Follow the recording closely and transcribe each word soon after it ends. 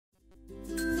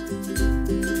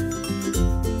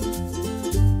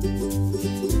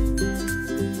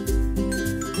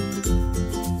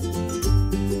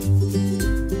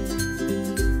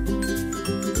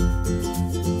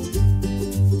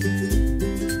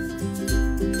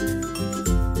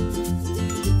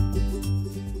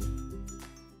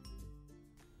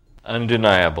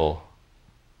Undeniable,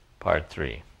 Part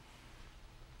 3.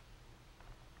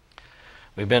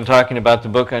 We've been talking about the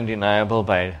book Undeniable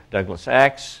by Douglas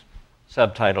Axe,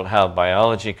 subtitled How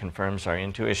Biology Confirms Our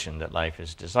Intuition That Life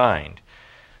is Designed,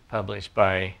 published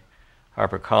by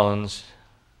HarperCollins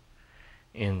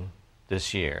in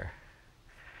this year.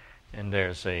 And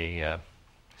there's a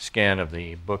scan of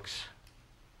the book's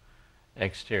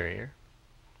exterior.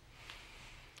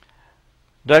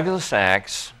 Douglas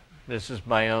Axe, this is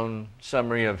my own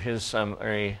summary of his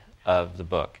summary of the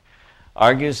book,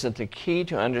 argues that the key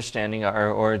to understanding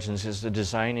our origins is the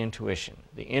design intuition,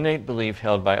 the innate belief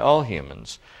held by all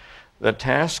humans that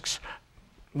tasks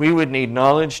we would need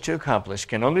knowledge to accomplish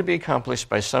can only be accomplished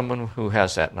by someone who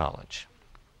has that knowledge.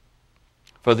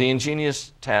 For the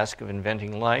ingenious task of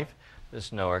inventing life,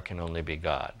 this knower can only be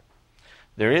God.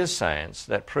 There is science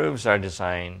that proves our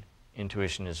design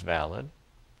intuition is valid.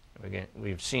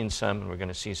 We've seen some, and we're going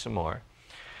to see some more.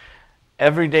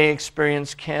 Everyday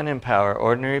experience can empower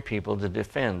ordinary people to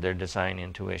defend their design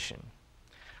intuition.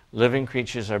 Living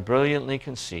creatures are brilliantly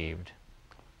conceived,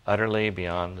 utterly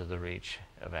beyond the reach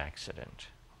of accident.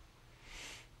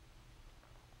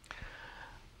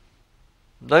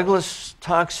 Douglas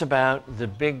talks about the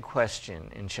big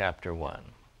question in Chapter 1.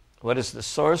 What is the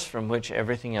source from which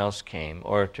everything else came?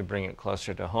 Or to bring it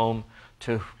closer to home,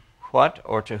 to what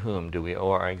or to whom do we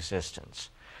owe our existence?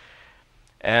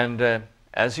 And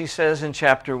as he says in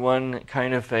Chapter 1,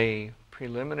 kind of a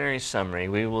preliminary summary,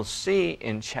 we will see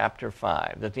in Chapter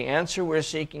 5 that the answer we're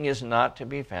seeking is not to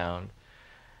be found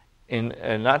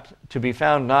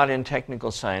not in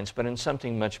technical science, but in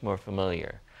something much more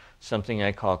familiar, something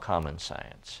I call common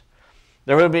science.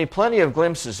 There will be plenty of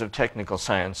glimpses of technical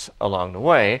science along the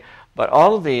way, but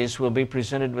all of these will be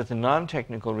presented with a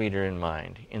non-technical reader in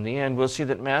mind. In the end, we'll see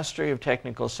that mastery of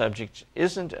technical subjects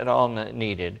isn't at all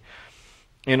needed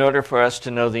in order for us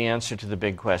to know the answer to the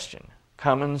big question.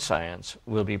 Common science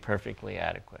will be perfectly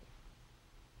adequate.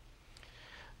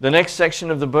 The next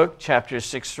section of the book, chapters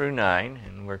 6 through 9,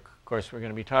 and of course we're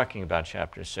going to be talking about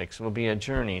chapter 6, will be a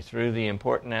journey through the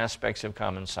important aspects of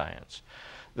common science.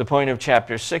 The point of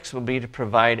chapter 6 will be to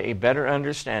provide a better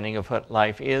understanding of what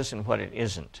life is and what it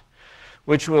isn't,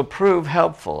 which will prove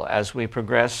helpful as we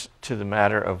progress to the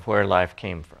matter of where life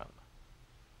came from.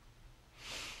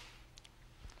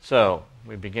 So,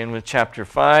 we begin with chapter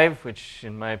 5, which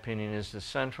in my opinion is the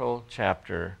central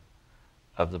chapter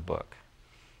of the book.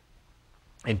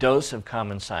 A dose of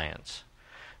common science.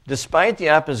 Despite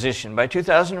the opposition, by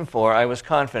 2004 I was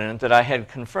confident that I had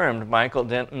confirmed Michael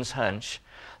Denton's hunch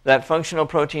that functional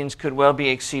proteins could well be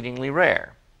exceedingly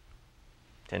rare,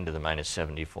 10 to the minus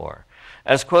 74.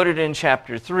 As quoted in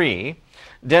chapter 3,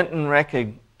 Denton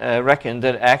reckoned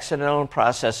that accidental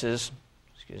processes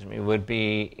would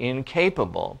be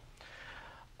incapable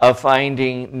of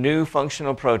finding new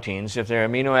functional proteins if their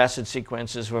amino-acid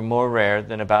sequences were more rare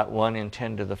than about 1 in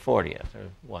 10 to the 40th, or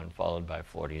 1 followed by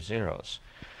 40 zeros.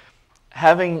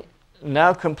 Having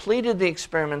now completed the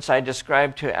experiments I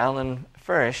described to Alan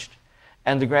Furst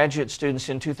and the graduate students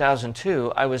in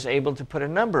 2002, I was able to put a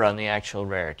number on the actual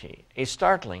rarity, a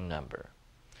startling number.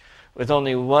 With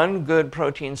only one good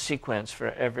protein sequence for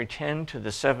every 10 to the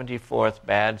 74th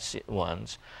bad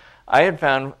ones, I had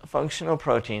found functional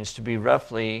proteins to be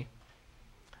roughly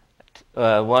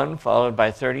 1 followed by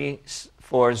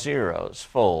 34 zeros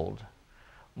fold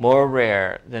more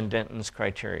rare than Denton's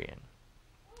criterion.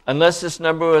 Unless this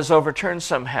number was overturned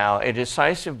somehow, a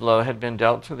decisive blow had been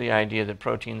dealt to the idea that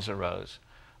proteins arose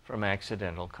from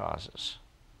accidental causes.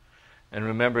 And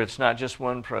remember, it's not just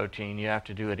one protein. You have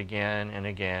to do it again and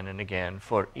again and again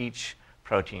for each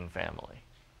protein family.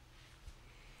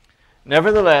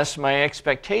 Nevertheless, my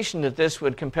expectation that this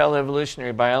would compel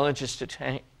evolutionary biologists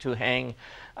to hang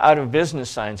out of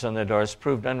business signs on their doors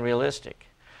proved unrealistic.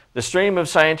 The stream of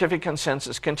scientific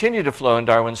consensus continued to flow in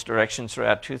Darwin's direction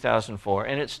throughout 2004,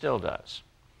 and it still does.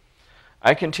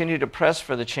 I continue to press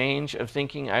for the change of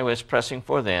thinking I was pressing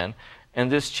for then, and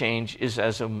this change is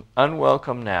as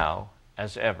unwelcome now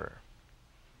as ever.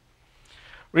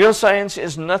 Real science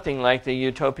is nothing like the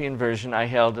utopian version I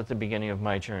held at the beginning of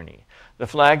my journey. The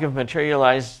flag of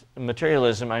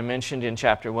materialism I mentioned in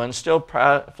Chapter 1 still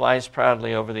flies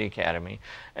proudly over the Academy,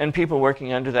 and people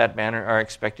working under that banner are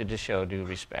expected to show due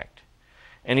respect.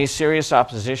 Any serious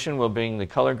opposition will bring the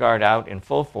color guard out in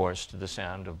full force to the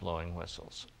sound of blowing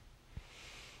whistles.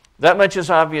 That much is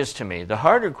obvious to me. The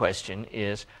harder question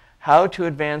is how to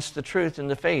advance the truth in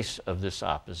the face of this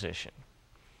opposition.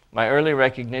 My early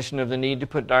recognition of the need to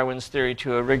put Darwin's theory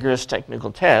to a rigorous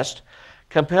technical test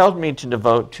compelled me to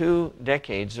devote 2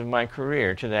 decades of my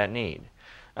career to that need.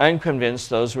 I'm convinced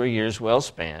those were years well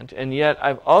spent, and yet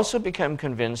I've also become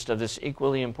convinced of this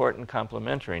equally important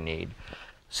complementary need.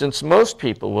 Since most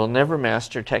people will never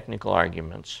master technical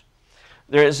arguments,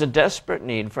 there is a desperate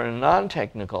need for a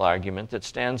non-technical argument that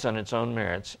stands on its own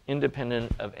merits,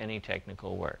 independent of any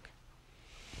technical work.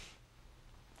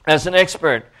 As an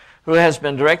expert who has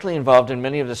been directly involved in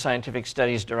many of the scientific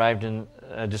studies described in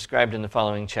the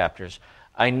following chapters,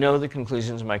 I know the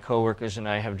conclusions my coworkers and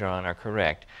I have drawn are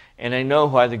correct, and I know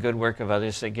why the good work of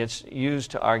others that gets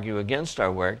used to argue against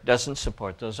our work doesn't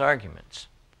support those arguments.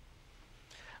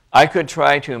 I could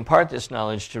try to impart this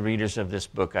knowledge to readers of this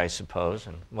book, I suppose,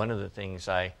 and one of the things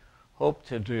I hope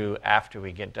to do after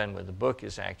we get done with the book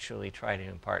is actually try to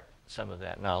impart some of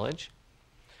that knowledge.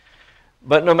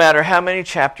 But no matter how many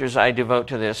chapters I devote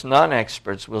to this,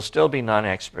 non-experts will still be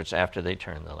non-experts after they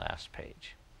turn the last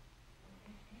page.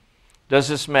 Does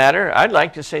this matter? I'd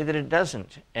like to say that it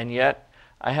doesn't, and yet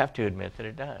I have to admit that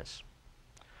it does.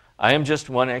 I am just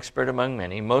one expert among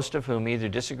many, most of whom either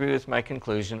disagree with my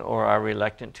conclusion or are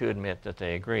reluctant to admit that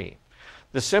they agree.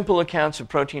 The simple accounts of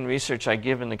protein research I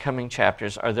give in the coming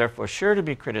chapters are therefore sure to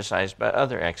be criticized by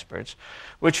other experts,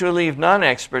 which will leave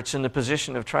non-experts in the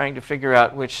position of trying to figure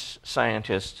out which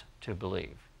scientist to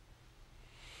believe.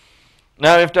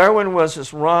 Now, if Darwin was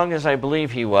as wrong as I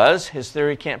believe he was, his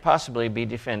theory can't possibly be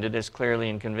defended as clearly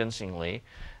and convincingly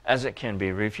as it can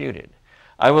be refuted.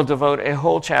 I will devote a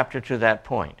whole chapter to that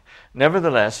point.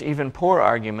 Nevertheless, even poor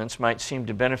arguments might seem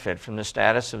to benefit from the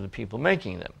status of the people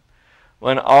making them.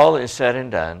 When all is said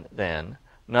and done, then,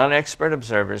 non-expert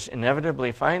observers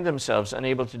inevitably find themselves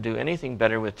unable to do anything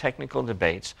better with technical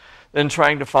debates than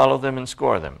trying to follow them and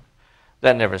score them.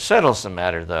 That never settles the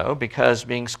matter, though, because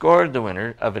being scored the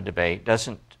winner of a debate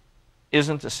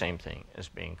isn't the same thing as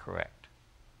being correct.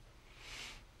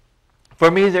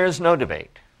 For me, there is no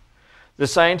debate. The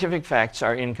scientific facts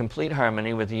are in complete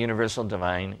harmony with the universal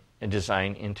divine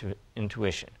design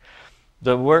intuition.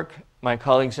 The work my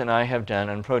colleagues and I have done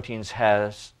on proteins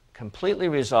has completely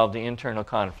resolved the internal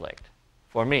conflict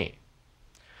for me.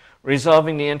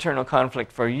 Resolving the internal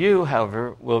conflict for you,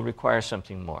 however, will require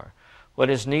something more. What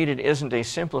is needed isn't a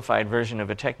simplified version of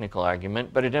a technical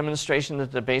argument, but a demonstration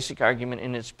that the basic argument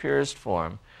in its purest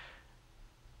form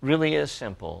really is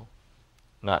simple,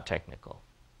 not technical.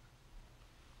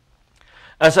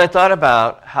 As I thought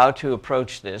about how to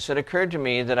approach this, it occurred to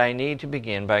me that I need to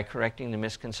begin by correcting the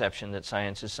misconception that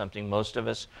science is something most of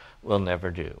us will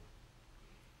never do.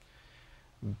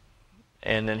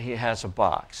 And then he has a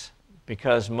box.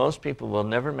 Because most people will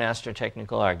never master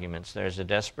technical arguments, there is a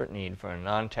desperate need for a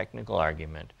non-technical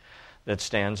argument that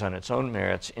stands on its own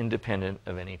merits, independent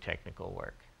of any technical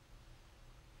work.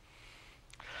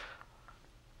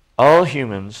 All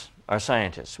humans are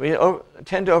scientists. We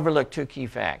tend to overlook two key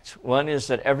facts. One is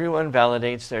that everyone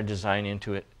validates their design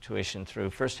intuition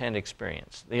through first-hand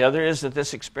experience. The other is that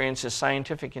this experience is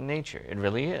scientific in nature. It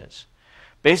really is.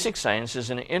 Basic science is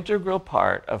an integral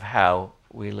part of how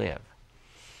we live.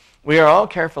 We are all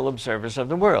careful observers of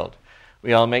the world.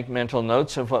 We all make mental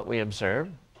notes of what we observe.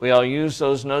 We all use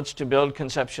those notes to build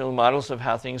conceptual models of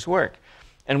how things work.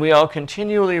 And we all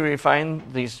continually refine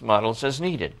these models as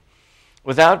needed.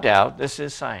 Without doubt, this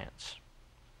is science.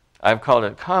 I've called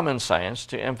it common science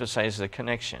to emphasize the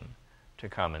connection to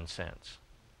common sense.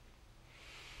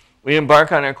 We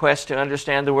embark on our quest to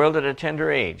understand the world at a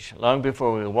tender age. Long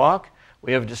before we walk,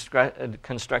 we have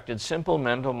constructed simple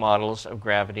mental models of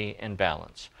gravity and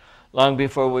balance. Long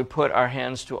before we put our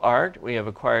hands to art, we have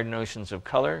acquired notions of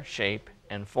color, shape,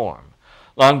 and form.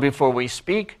 Long before we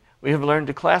speak, we have learned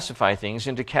to classify things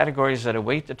into categories that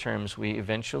await the terms we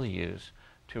eventually use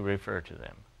to refer to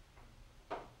them.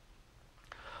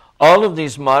 All of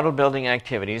these model-building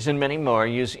activities and many more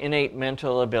use innate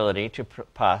mental ability to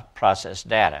process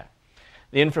data,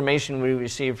 the information we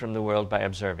receive from the world by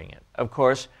observing it. Of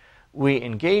course, we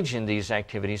engage in these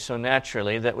activities so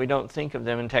naturally that we don't think of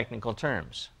them in technical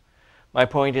terms. My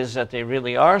point is that they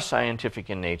really are scientific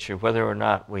in nature, whether or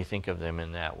not we think of them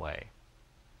in that way.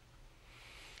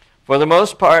 For the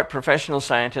most part, professional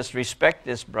scientists respect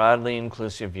this broadly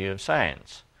inclusive view of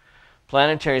science.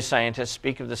 Planetary scientists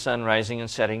speak of the sun rising and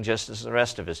setting just as the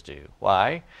rest of us do.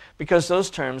 Why? Because those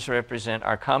terms represent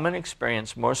our common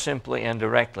experience more simply and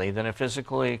directly than a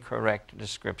physically correct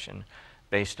description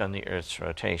based on the Earth's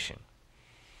rotation.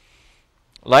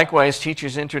 Likewise,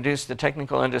 teachers introduce the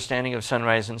technical understanding of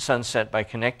sunrise and sunset by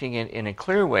connecting it in a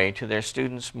clear way to their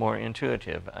students' more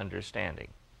intuitive understanding.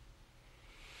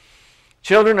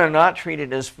 Children are not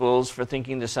treated as fools for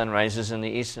thinking the sun rises in the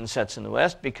east and sets in the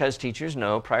west, because teachers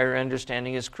know prior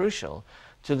understanding is crucial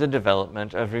to the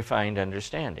development of refined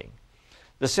understanding.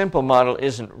 The simple model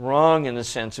isn't wrong in the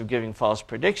sense of giving false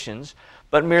predictions,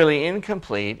 but merely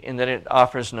incomplete in that it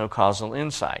offers no causal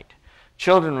insight.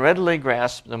 Children readily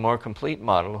grasp the more complete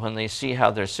model when they see how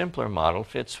their simpler model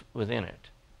fits within it.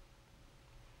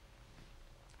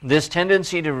 This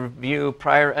tendency to view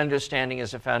prior understanding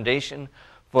as a foundation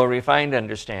for refined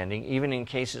understanding, even in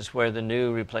cases where the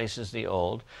new replaces the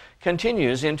old,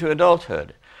 continues into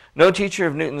adulthood. No teacher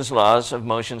of Newton's laws of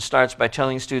motion starts by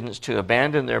telling students to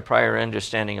abandon their prior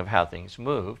understanding of how things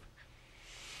move.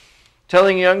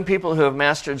 Telling young people who have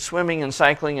mastered swimming and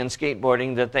cycling and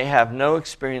skateboarding that they have no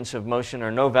experience of motion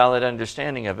or no valid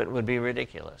understanding of it would be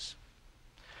ridiculous.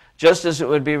 Just as it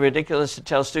would be ridiculous to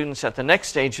tell students at the next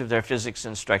stage of their physics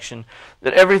instruction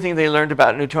that everything they learned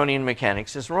about Newtonian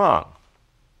mechanics is wrong.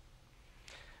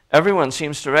 Everyone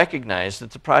seems to recognize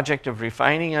that the project of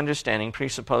refining understanding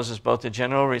presupposes both a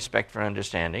general respect for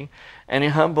understanding and a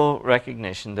humble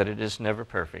recognition that it is never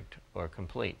perfect or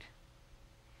complete.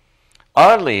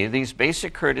 Oddly, these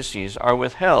basic courtesies are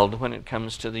withheld when it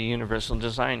comes to the universal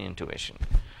design intuition.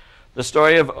 The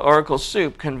story of Oracle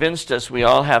Soup convinced us we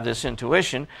all have this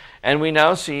intuition, and we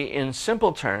now see in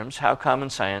simple terms how common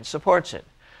science supports it.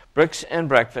 Bricks and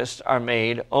breakfast are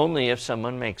made only if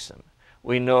someone makes them.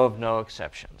 We know of no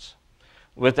exceptions.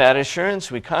 With that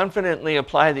assurance, we confidently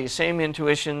apply the same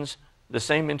intuition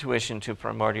to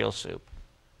primordial soup,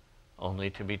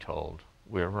 only to be told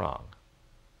we're wrong.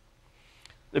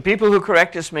 The people who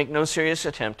correct us make no serious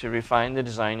attempt to refine the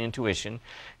design intuition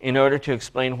in order to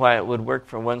explain why it would work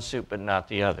for one soup but not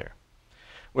the other.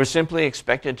 We're simply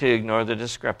expected to ignore the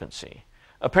discrepancy.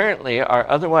 Apparently, our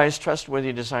otherwise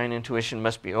trustworthy design intuition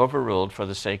must be overruled for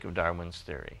the sake of Darwin's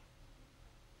theory.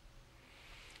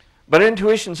 But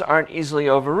intuitions aren't easily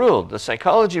overruled. The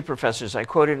psychology professors I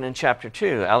quoted in Chapter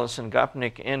 2, Alison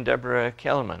Gopnik and Deborah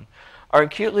Kellerman, are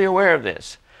acutely aware of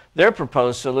this. Their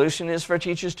proposed solution is for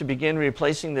teachers to begin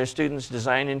replacing their students'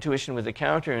 design intuition with a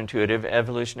counterintuitive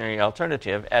evolutionary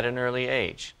alternative at an early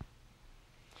age.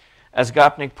 As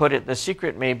Gopnik put it, the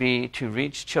secret may be to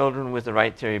reach children with the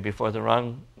right theory before the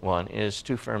wrong one is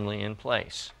too firmly in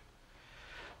place.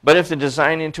 But if the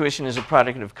design intuition is a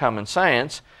product of common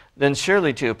science, then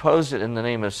surely to oppose it in the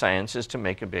name of science is to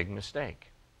make a big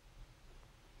mistake.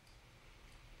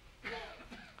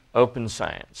 Open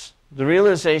science. The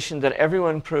realization that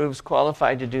everyone proves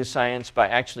qualified to do science by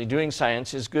actually doing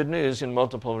science is good news in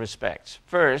multiple respects.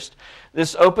 First,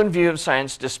 this open view of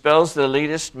science dispels the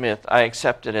elitist myth I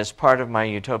accepted as part of my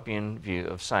utopian view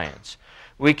of science.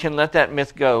 We can let that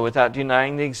myth go without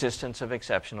denying the existence of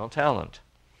exceptional talent.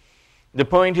 The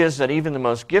point is that even the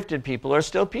most gifted people are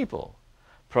still people,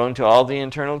 prone to all the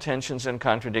internal tensions and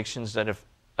contradictions that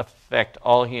affect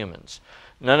all humans.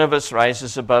 None of us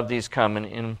rises above these common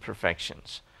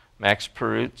imperfections. Max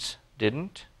Perutz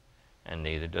didn't, and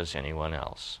neither does anyone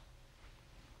else.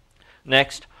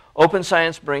 Next, open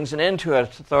science brings an end to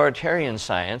authoritarian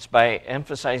science by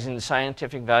emphasizing the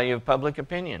scientific value of public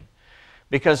opinion.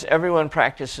 Because everyone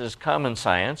practices common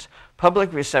science,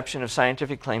 public reception of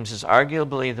scientific claims is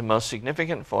arguably the most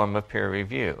significant form of peer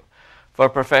review. For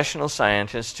professional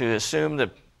scientists to assume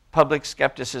that public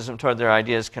skepticism toward their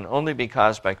ideas can only be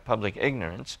caused by public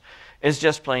ignorance is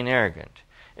just plain arrogant.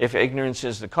 If ignorance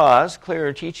is the cause,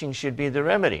 clearer teaching should be the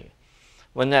remedy.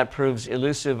 When that proves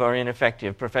elusive or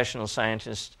ineffective, professional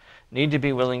scientists need to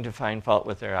be willing to find fault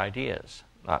with their ideas,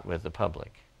 not with the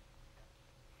public.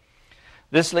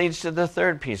 This leads to the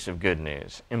third piece of good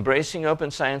news. Embracing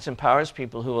open science empowers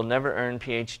people who will never earn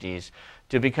PhDs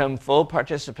to become full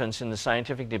participants in the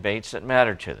scientific debates that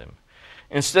matter to them.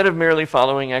 Instead of merely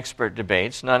following expert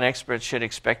debates, non-experts should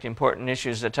expect important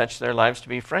issues that touch their lives to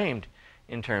be framed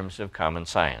in terms of common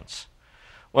science.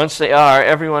 Once they are,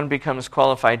 everyone becomes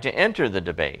qualified to enter the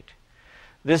debate.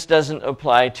 This doesn't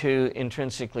apply to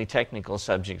intrinsically technical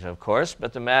subjects, of course,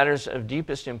 but the matters of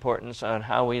deepest importance on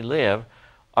how we live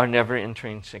are never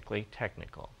intrinsically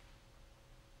technical.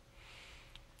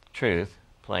 Truth,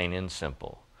 plain and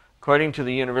simple. According to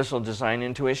the universal design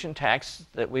intuition, tasks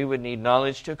that we would need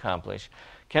knowledge to accomplish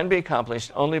can be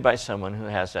accomplished only by someone who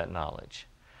has that knowledge.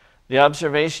 The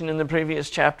observation in the previous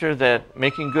chapter that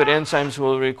making good enzymes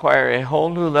will require a whole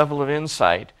new level of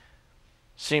insight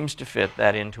seems to fit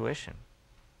that intuition.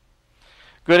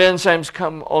 Good enzymes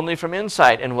come only from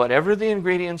insight, and whatever the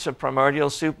ingredients of primordial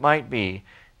soup might be,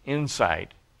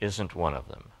 insight isn't one of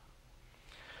them.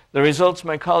 The results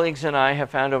my colleagues and I have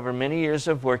found over many years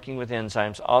of working with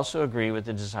enzymes also agree with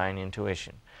the design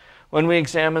intuition. When we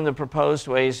examine the proposed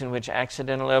ways in which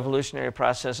accidental evolutionary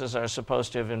processes are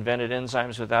supposed to have invented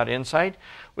enzymes without insight,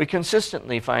 we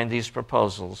consistently find these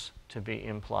proposals to be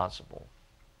implausible.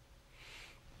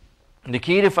 The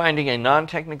key to finding a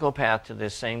non-technical path to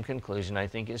this same conclusion, I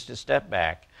think, is to step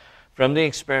back from the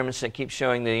experiments that keep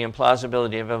showing the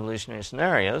implausibility of evolutionary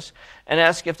scenarios and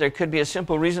ask if there could be a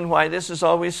simple reason why this is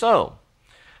always so.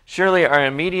 Surely our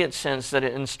immediate sense that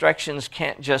instructions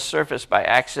can't just surface by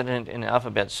accident in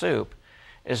alphabet soup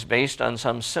is based on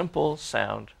some simple,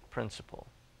 sound principle.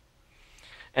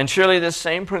 And surely this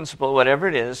same principle, whatever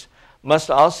it is, must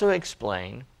also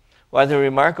explain why the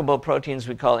remarkable proteins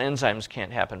we call enzymes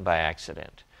can't happen by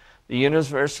accident. The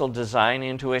universal design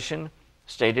intuition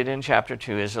stated in Chapter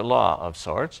 2 is a law of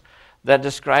sorts that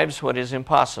describes what is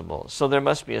impossible. So there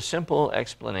must be a simple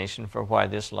explanation for why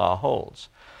this law holds.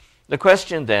 The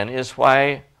question then is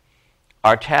why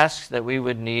are tasks that we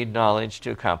would need knowledge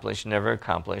to accomplish never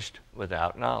accomplished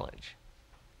without knowledge?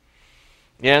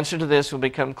 The answer to this will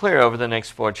become clear over the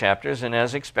next 4 chapters, and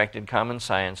as expected, common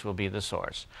science will be the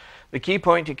source. The key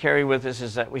point to carry with us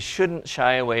is that we shouldn't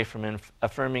shy away from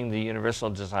affirming the universal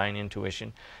design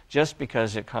intuition just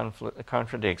because it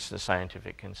contradicts the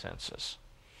scientific consensus.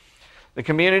 The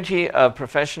community of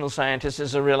professional scientists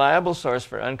is a reliable source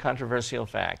for uncontroversial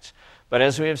facts, but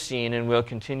as we have seen and will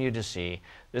continue to see,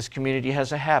 this community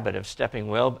has a habit of stepping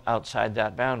well outside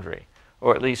that boundary,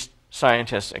 or at least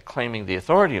scientists claiming the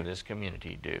authority of this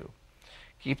community do.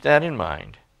 Keep that in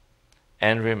mind,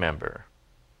 and remember,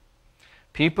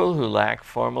 people who lack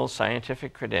formal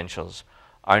scientific credentials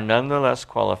are nonetheless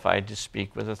qualified to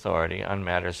speak with authority on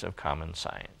matters of common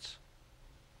science.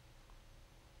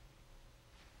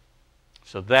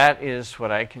 So that is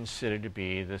what I consider to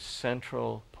be the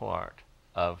central part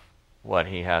of what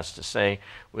he has to say.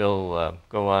 We'll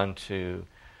go on to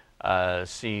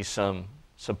see some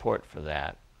support for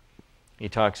that. He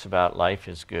talks about life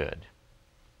is good.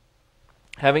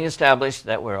 Having established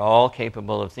that we're all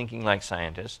capable of thinking like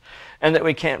scientists and that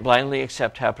we can't blindly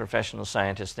accept how professional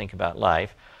scientists think about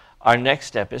life, our next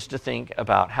step is to think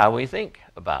about how we think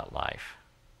about life.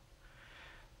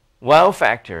 Wow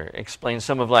factor explains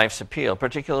some of life's appeal,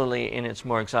 particularly in its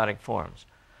more exotic forms.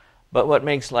 But what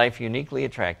makes life uniquely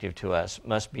attractive to us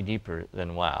must be deeper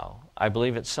than wow. I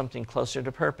believe it's something closer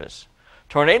to purpose.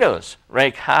 Tornadoes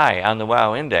rank high on the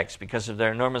wow index because of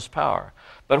their enormous power.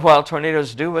 But while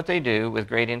tornadoes do what they do with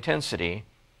great intensity,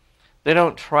 they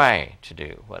don't try to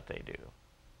do what they do.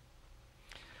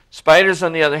 Spiders,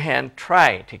 on the other hand,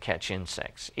 try to catch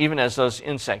insects, even as those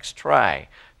insects try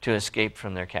to escape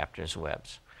from their captors'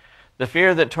 webs. The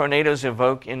fear that tornadoes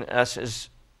evoke in us is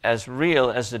as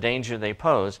real as the danger they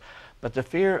pose, but the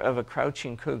fear of a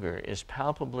crouching cougar is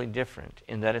palpably different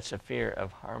in that it's a fear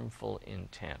of harmful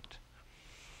intent.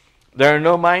 There are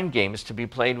no mind games to be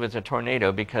played with a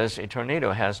tornado because a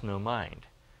tornado has no mind.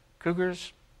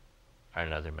 Cougars are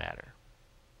another matter.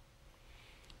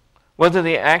 Whether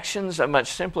the actions of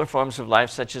much simpler forms of life,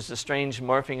 such as the strange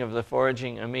morphing of the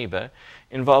foraging amoeba,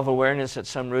 involve awareness at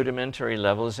some rudimentary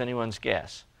level is anyone's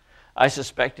guess. I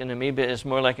suspect an amoeba is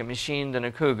more like a machine than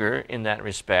a cougar in that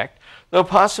respect, though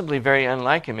possibly very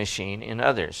unlike a machine in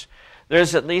others. There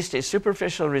is at least a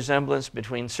superficial resemblance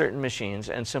between certain machines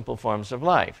and simple forms of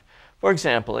life. For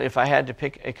example, if I had to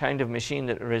pick a kind of machine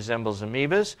that resembles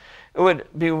amoebas, it would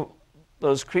be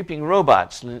those creeping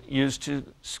robots used to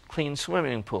clean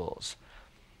swimming pools.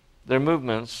 Their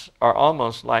movements are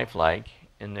almost lifelike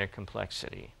in their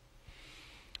complexity.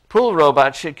 Pool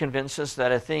robots should convince us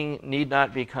that a thing need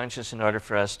not be conscious in order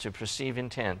for us to perceive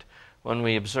intent when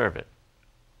we observe it.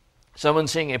 Someone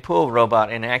seeing a pool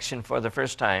robot in action for the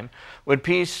first time would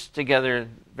piece together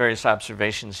various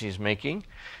observations he's making.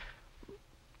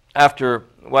 After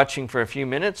watching for a few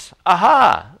minutes,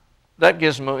 aha, that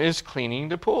gizmo is cleaning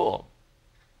the pool.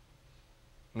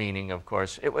 Meaning, of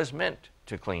course, it was meant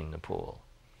to clean the pool.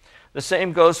 The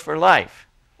same goes for life,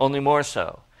 only more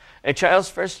so. A child's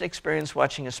first experience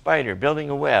watching a spider building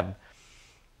a web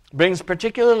brings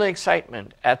particular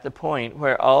excitement at the point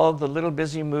where all of the little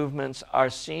busy movements are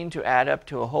seen to add up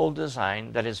to a whole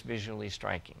design that is visually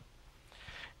striking.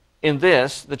 In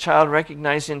this, the child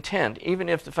recognizes intent, even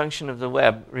if the function of the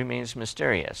web remains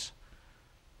mysterious.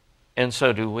 And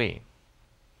so do we.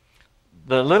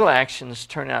 The little actions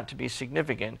turn out to be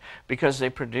significant because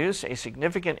they produce a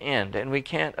significant end, and we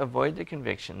can't avoid the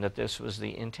conviction that this was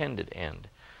the intended end.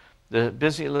 The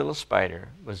busy little spider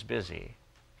was busy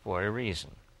for a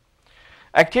reason.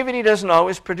 Activity doesn't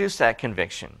always produce that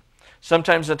conviction.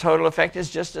 Sometimes the total effect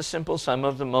is just a simple sum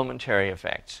of the momentary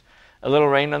effects. A little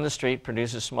rain on the street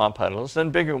produces small puddles,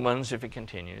 then bigger ones if it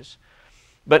continues.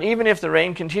 But even if the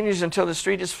rain continues until the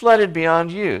street is flooded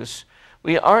beyond use,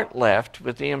 we aren't left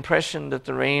with the impression that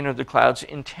the rain or the clouds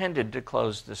intended to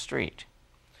close the street.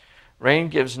 Rain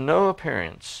gives no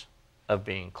appearance of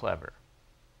being clever.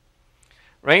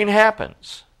 Rain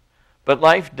happens, But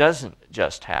life doesn't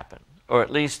just happen, or at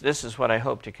least this is what I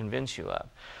hope to convince you of.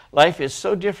 Life is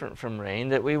so different from rain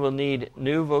that we will need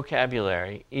new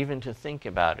vocabulary even to think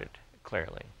about it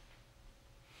clearly.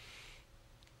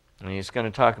 And he's going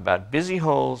to talk about busy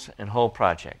holes and hole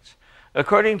projects.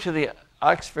 According to the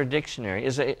Oxford Dictionary,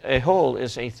 a hole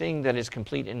is a thing that is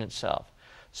complete in itself.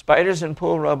 Spiders and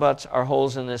pool robots are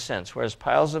holes in this sense, whereas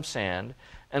piles of sand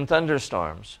and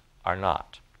thunderstorms are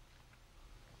not.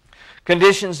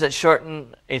 Conditions that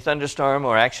shorten a thunderstorm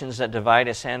or actions that divide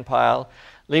a sand pile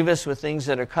leave us with things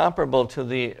that are comparable to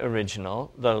the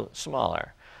original, though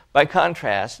smaller. By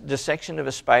contrast, dissection of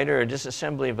a spider or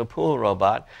disassembly of a pool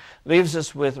robot leaves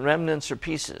us with remnants or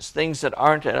pieces, things that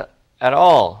aren't at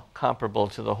all comparable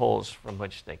to the holes from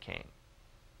which they came.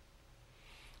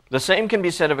 The same can be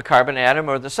said of a carbon atom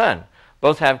or the sun.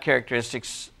 Both have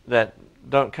characteristics that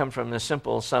don't come from the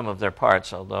simple sum of their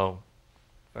parts, although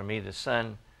for me the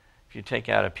sun, if you take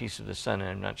out a piece of the sun,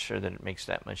 I'm not sure that it makes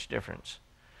that much difference.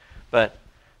 But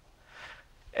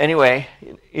anyway,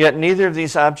 yet neither of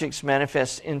these objects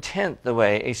manifests intent the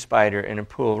way a spider and a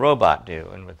pool robot do,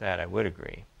 and with that I would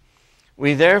agree.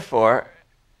 We therefore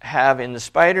have in the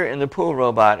spider and the pool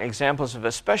robot examples of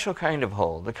a special kind of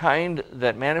hole, the kind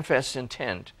that manifests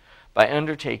intent by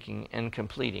undertaking and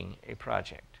completing a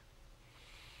project.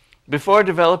 Before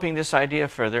developing this idea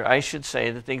further, I should say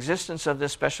that the existence of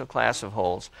this special class of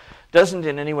holes doesn't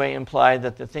in any way imply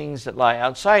that the things that lie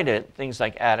outside it, things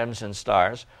like atoms and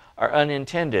stars, are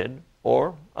unintended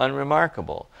or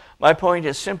unremarkable. My point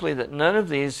is simply that none of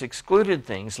these excluded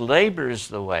things labors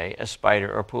the way a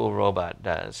spider or pool robot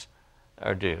does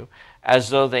or do, as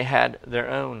though they had their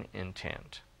own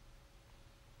intent.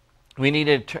 We need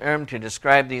a term to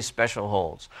describe these special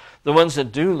holes, the ones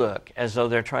that do look as though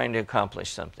they're trying to accomplish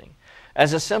something.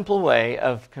 As a simple way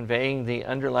of conveying the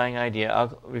underlying idea,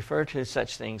 I'll refer to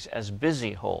such things as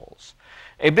busy holes.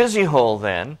 A busy hole,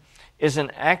 then, is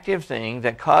an active thing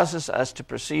that causes us to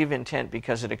perceive intent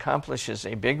because it accomplishes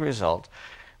a big result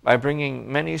by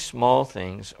bringing many small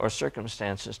things or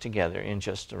circumstances together in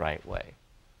just the right way.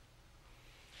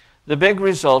 The big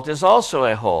result is also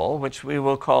a whole, which we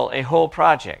will call a whole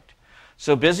project.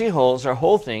 So busy holes are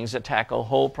whole things that tackle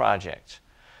whole projects.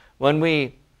 When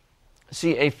we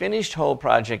see a finished whole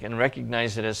project and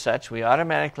recognize it as such, we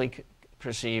automatically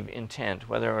perceive intent,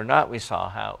 whether or not we saw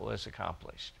how it was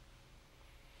accomplished.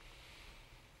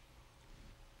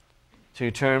 Two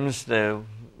terms that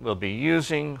we'll be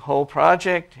using: whole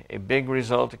project, a big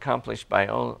result accomplished by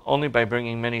only by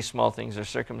bringing many small things or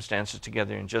circumstances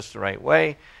together in just the right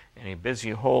way, and a busy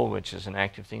whole, which is an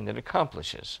active thing that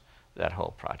accomplishes that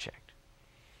whole project.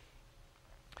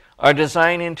 Our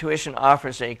design intuition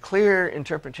offers a clear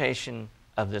interpretation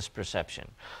of this perception.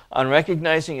 On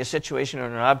recognizing a situation or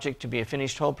an object to be a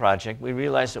finished whole project, we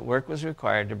realize that work was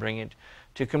required to bring it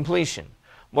to completion.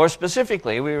 More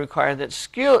specifically, we realize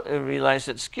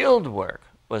that skilled work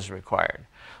was required,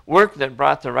 work that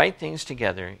brought the right things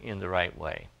together in the right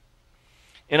way.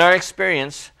 In our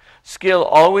experience, skill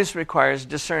always requires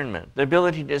discernment, the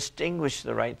ability to distinguish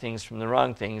the right things from the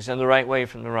wrong things and the right way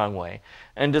from the wrong way,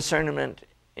 and discernment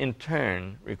in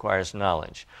turn requires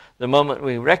knowledge. The moment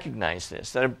we recognize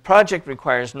this, that a project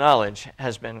requires knowledge,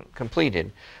 has been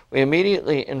completed, we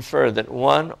immediately infer that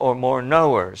one or more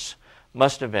knowers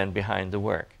must have been behind the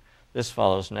work. This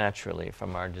follows naturally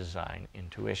from our design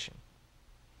intuition.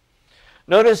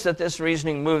 Notice that this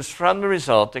reasoning moves from the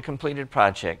result, the completed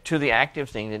project, to the active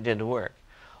thing that did the work.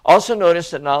 Also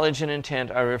notice that knowledge and intent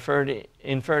are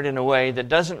inferred in a way that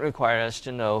doesn't require us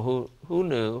to know who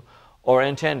knew or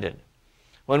intended.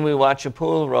 When we watch a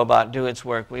pool robot do its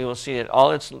work, we will see that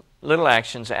all its little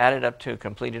actions added up to a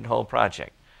completed whole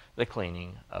project, the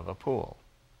cleaning of a pool.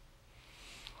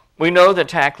 We know that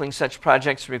tackling such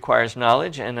projects requires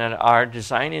knowledge, and that our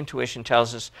design intuition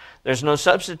tells us there's no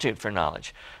substitute for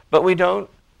knowledge. But we don't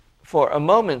for a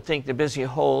moment think the busy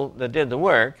hole that did the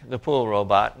work, the pool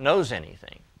robot, knows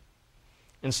anything.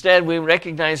 Instead, we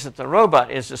recognize that the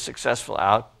robot is a successful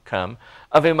outcome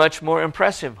of a much more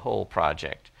impressive whole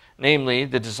project, namely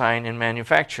the design and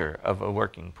manufacture of a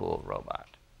working pool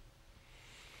robot.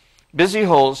 Busy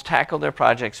holes tackle their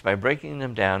projects by breaking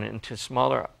them down into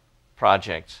smaller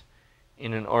projects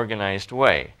in an organized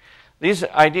way. These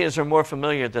ideas are more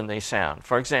familiar than they sound.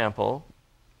 For example,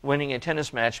 winning a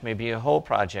tennis match may be a whole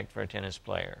project for a tennis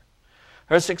player.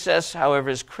 Her success, however,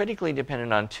 is critically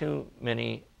dependent on too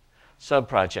many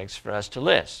sub-projects for us to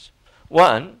list.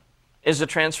 One is the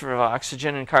transfer of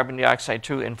oxygen and carbon dioxide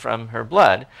to and from her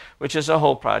blood, which is a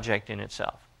whole project in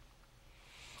itself.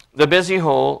 The busy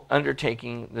hole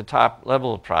undertaking the top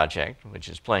level project, which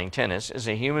is playing tennis, is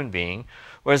a human being,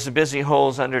 whereas the busy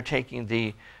holes undertaking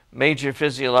the Major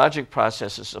physiologic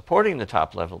processes supporting the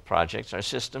top-level projects are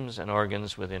systems and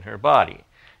organs within her body,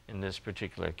 in this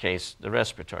particular case, the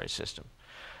respiratory system.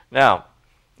 Now,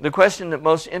 the question that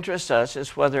most interests us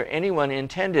is whether anyone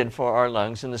intended for our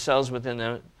lungs and the cells within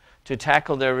them to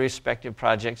tackle their respective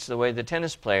projects the way the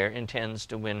tennis player intends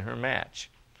to win her match.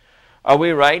 Are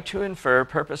we right to infer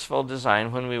purposeful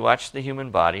design when we watch the human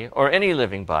body, or any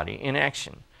living body, in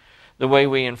action, the way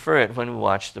we infer it when we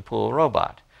watch the pool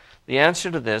robot? The answer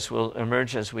to this will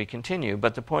emerge as we continue,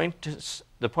 but the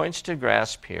points to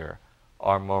grasp here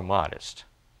are more modest.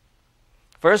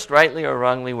 First, rightly or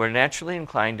wrongly, we're naturally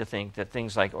inclined to think that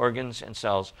things like organs and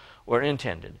cells were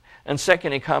intended. And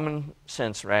second, a common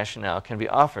sense rationale can be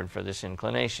offered for this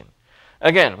inclination.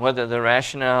 Again, whether the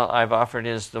rationale I've offered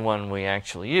is the one we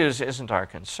actually use isn't our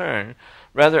concern.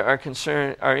 Rather,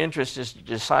 our interest is to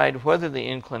decide whether the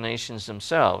inclinations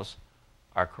themselves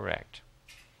are correct.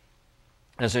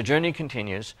 As our journey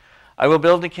continues, I will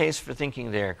build a case for thinking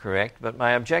they are correct, but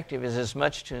my objective is as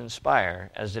much to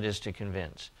inspire as it is to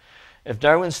convince. If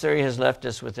Darwin's theory has left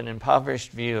us with an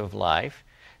impoverished view of life,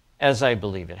 as I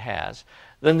believe it has,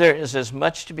 then there is as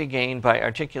much to be gained by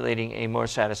articulating a more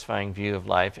satisfying view of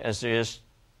life as there is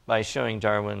by showing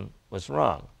Darwin was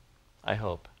wrong. I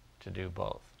hope to do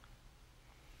both.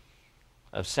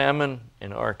 Of salmon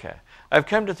and orca. I've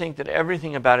come to think that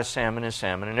everything about a salmon is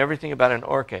salmon and everything about an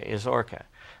orca is orca.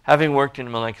 Having worked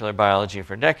in molecular biology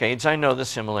for decades, I know the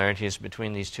similarities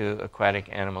between these two aquatic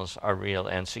animals are real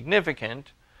and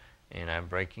significant. And I'm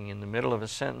breaking in the middle of a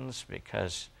sentence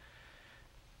because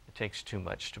it takes too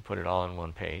much to put it all on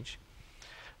one page.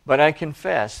 But I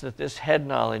confess that this head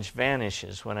knowledge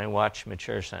vanishes when I watch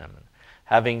mature salmon,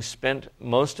 having spent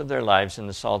most of their lives in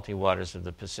the salty waters of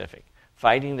the Pacific,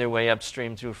 fighting their way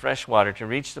upstream through fresh water to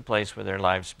reach the place where their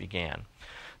lives began.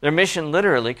 Their mission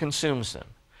literally consumes them.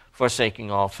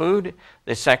 Forsaking all food,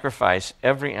 they sacrifice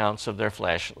every ounce of their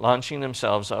flesh, launching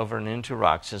themselves over and into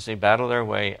rocks as they battle their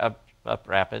way up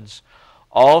rapids,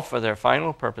 all for their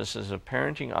final purposes of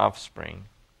parenting offspring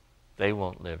they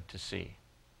won't live to see.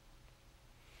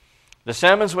 The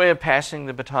salmon's way of passing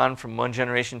the baton from one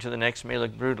generation to the next may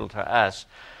look brutal to us,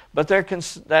 but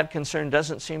that concern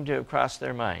doesn't seem to have crossed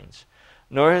their minds,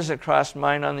 nor has it crossed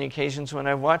mine on the occasions when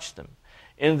I've watched them.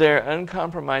 In their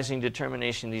uncompromising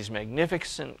determination, these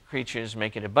magnificent creatures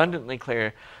make it abundantly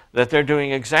clear that they're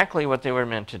doing exactly what they were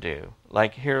meant to do,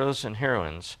 like heroes and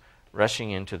heroines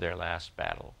rushing into their last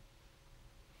battle.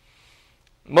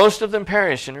 Most of them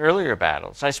perish in earlier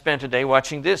battles. I spent a day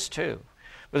watching this too,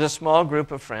 with a small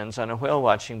group of friends on a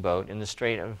whale-watching boat in the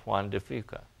Strait of Juan de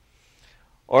Fuca.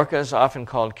 Orcas, often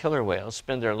called killer whales,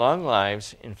 spend their long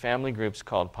lives in family groups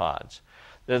called pods.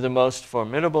 They're the most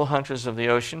formidable hunters of the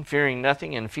ocean, fearing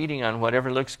nothing and feeding on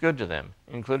whatever looks good to them,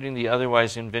 including the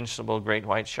otherwise invincible great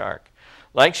white shark.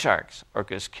 Like sharks,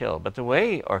 orcas kill, but the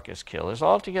way orcas kill is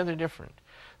altogether different.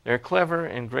 They're clever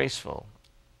and graceful,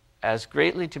 as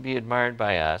greatly to be admired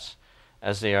by us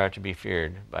as they are to be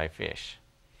feared by fish.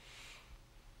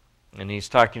 And he's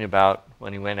talking about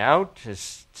when he went out to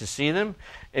see them,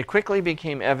 it quickly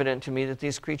became evident to me that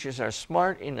these creatures are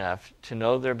smart enough to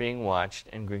know they're being watched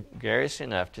and gregarious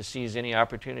enough to seize any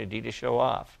opportunity to show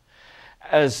off.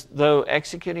 As though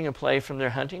executing a play from their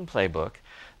hunting playbook,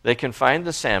 they can find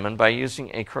the salmon by using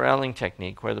a corralling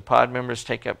technique where the pod members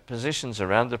take up positions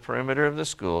around the perimeter of the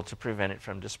school to prevent it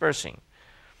from dispersing.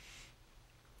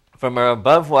 From our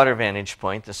above-water vantage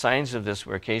point, the signs of this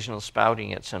were occasional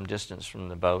spouting at some distance from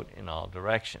the boat in all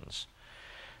directions.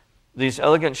 These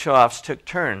elegant show-offs took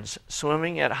turns,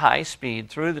 swimming at high speed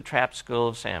through the trapped school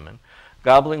of salmon,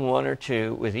 gobbling one or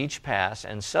two with each pass,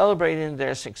 and celebrating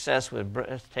their success with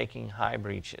breathtaking high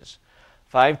breaches.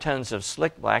 5 tons of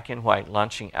slick black and white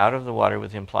launching out of the water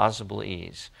with implausible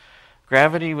ease.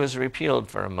 Gravity was repealed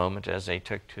for a moment as they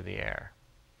took to the air.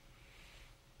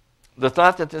 The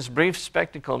thought that this brief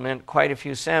spectacle meant quite a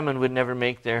few salmon would never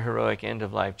make their heroic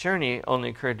end-of-life journey only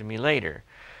occurred to me later.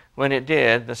 When it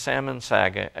did, the salmon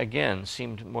saga again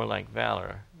seemed more like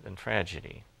valor than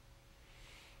tragedy.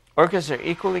 Orcas are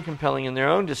equally compelling in their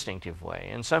own distinctive way,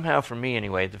 and somehow, for me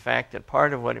anyway, the fact that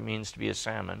part of what it means to be a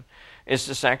salmon is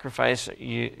to sacrifice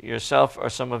yourself or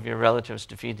some of your relatives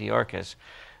to feed the orcas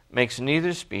makes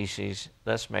neither species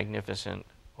less magnificent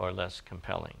or less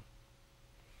compelling.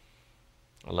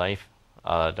 Life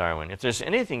Darwin. If there's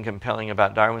anything compelling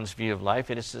about Darwin's view of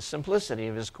life, it is the simplicity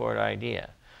of his core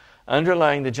idea.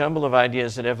 Underlying the jumble of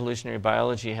ideas that evolutionary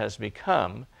biology has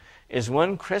become is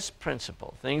one crisp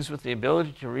principle. Things with the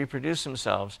ability to reproduce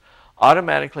themselves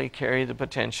automatically carry the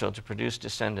potential to produce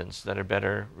descendants that are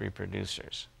better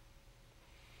reproducers.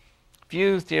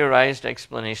 Few theorized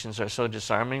explanations are so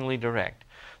disarmingly direct.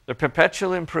 The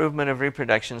perpetual improvement of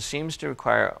reproduction seems to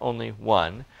require only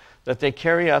one, that they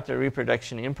carry out their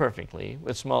reproduction imperfectly,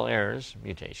 with small errors,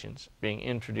 mutations, being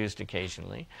introduced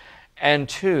occasionally, and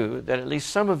two, that at least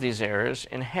some of these errors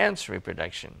enhance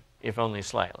reproduction, if only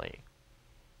slightly.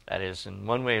 That is, in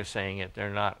one way of saying it, they're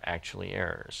not actually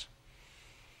errors.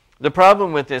 The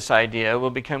problem with this idea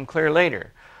will become clear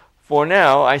later. For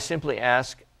now, I simply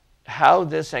ask how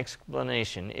this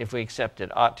explanation, if we accept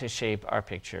it, ought to shape our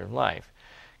picture of life.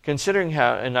 Considering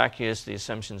how innocuous the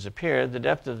assumptions appear, the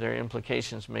depth of their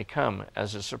implications may come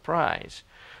as a surprise.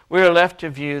 We are left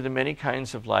to view the many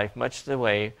kinds of life much the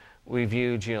way we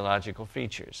view geological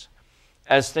features,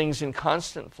 as things in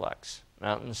constant flux.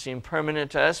 Mountains seem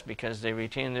permanent to us because they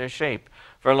retain their shape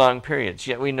for long periods,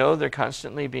 yet we know they're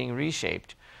constantly being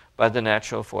reshaped by the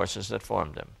natural forces that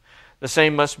form them. The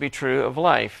same must be true of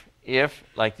life if,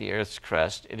 like the Earth's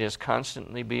crust, it is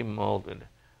constantly being molded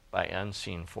by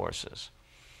unseen forces.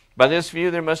 By this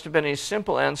view, there must have been a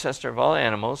simple ancestor of all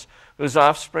animals whose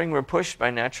offspring were pushed by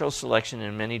natural selection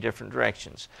in many different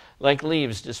directions, like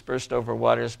leaves dispersed over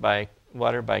water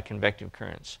by convective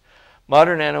currents.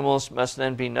 Modern animals must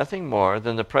then be nothing more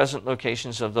than the present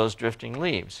locations of those drifting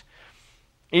leaves.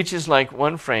 Each is like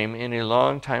one frame in a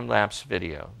long time-lapse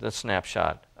video, the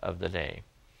snapshot of the day.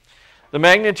 The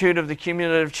magnitude of the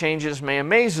cumulative changes may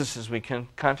amaze us as we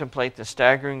contemplate the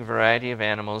staggering variety of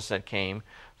animals that came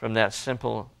from that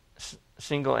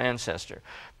single ancestor.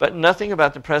 But nothing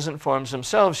about the present forms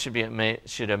themselves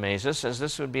should amaze us, as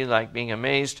this would be like being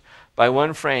amazed by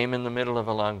one frame in the middle of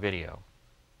a long video.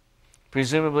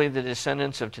 Presumably, the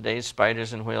descendants of today's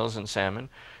spiders and whales and salmon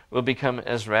will become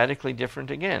as radically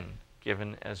different again,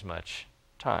 given as much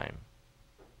time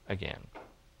again.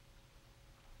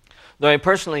 Though I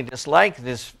personally dislike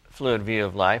this fluid view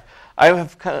of life, I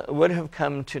would have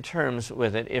come to terms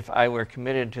with it if I were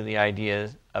committed to the idea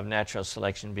of natural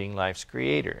selection being life's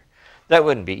creator. That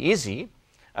wouldn't be easy.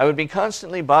 I would be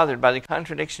constantly bothered by the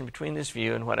contradiction between this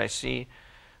view and what I see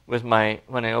when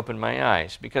I open my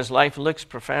eyes, because life looks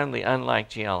profoundly unlike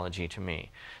geology to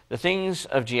me. The things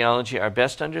of geology are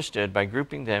best understood by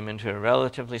grouping them into a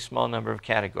relatively small number of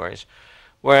categories,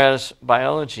 whereas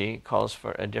biology calls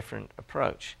for a different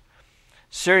approach.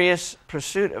 Serious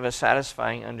pursuit of a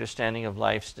satisfying understanding of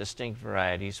life's distinct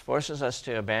varieties forces us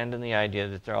to abandon the idea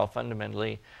that they're all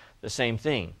fundamentally the same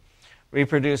thing,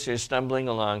 reproducers stumbling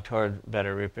along toward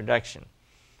better reproduction.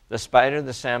 The spider,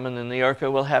 the salmon, and the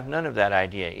orca will have none of that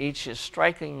idea. Each is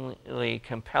strikingly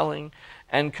compelling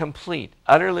and complete,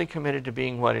 utterly committed to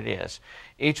being what it is.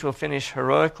 Each will finish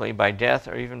heroically by death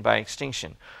or even by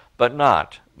extinction, but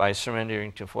not by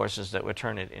surrendering to forces that would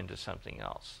turn it into something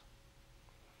else.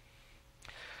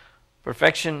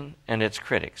 Perfection and its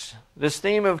critics. This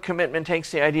theme of commitment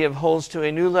takes the idea of wholes to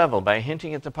a new level by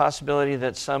hinting at the possibility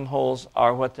that some wholes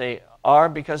are what they are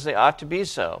because they ought to be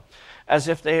so, as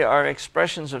if they are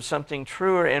expressions of something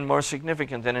truer and more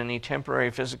significant than any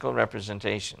temporary physical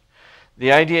representation.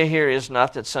 The idea here is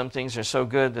not that some things are so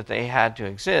good that they had to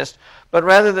exist, but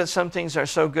rather that some things are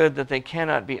so good that they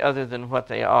cannot be other than what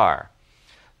they are.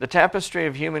 The tapestry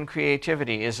of human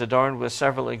creativity is adorned with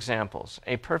several examples: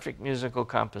 a perfect musical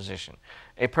composition,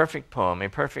 a perfect poem, a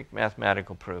perfect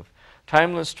mathematical proof,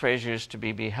 timeless treasures to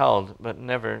be beheld but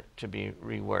never to be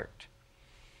reworked.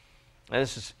 Now,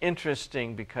 this is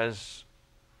interesting because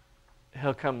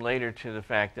he'll come later to the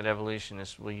fact that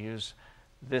evolutionists will use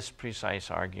this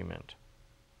precise argument.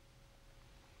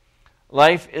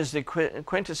 Life is the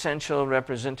quintessential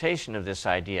representation of this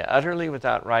idea, utterly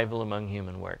without rival among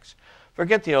human works.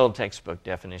 Forget the old textbook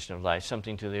definition of life,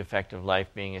 something to the effect of life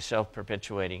being a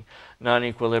self-perpetuating,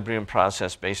 non-equilibrium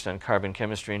process based on carbon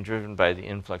chemistry and driven by the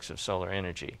influx of solar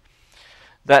energy.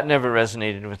 That never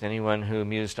resonated with anyone who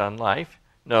mused on life.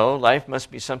 No, life must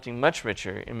be something much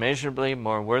richer, immeasurably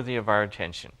more worthy of our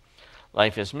attention.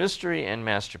 Life is mystery and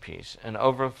masterpiece, an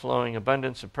overflowing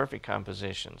abundance of perfect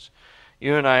compositions.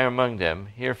 You and I are among them,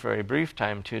 here for a brief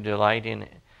time to delight in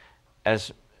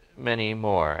as many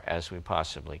more as we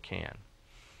possibly can.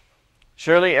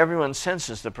 Surely everyone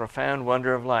senses the profound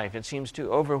wonder of life. It seems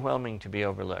too overwhelming to be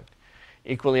overlooked.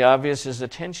 Equally obvious is the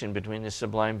tension between the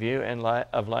sublime view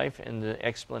of life and the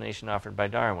explanation offered by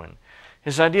Darwin.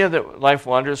 His idea that life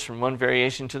wanders from one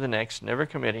variation to the next, never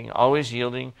committing, always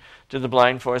yielding to the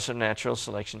blind force of natural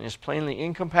selection, is plainly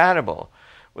incompatible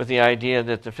with the idea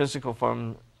that the physical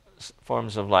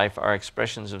forms of life are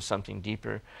expressions of something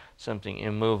deeper, something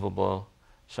immovable,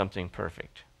 something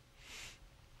perfect.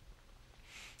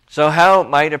 So how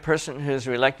might a person who is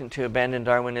reluctant to abandon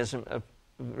Darwinism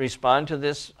respond to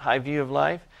this high view of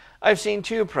life? I've seen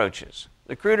two approaches.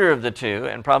 The cruder of the two,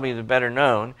 and probably the better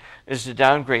known, is to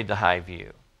downgrade the high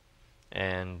view.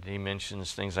 And he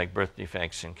mentions things like birth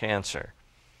defects and cancer.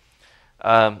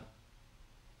 But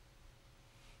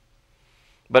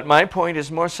my point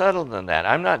is more subtle than that.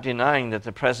 I'm not denying that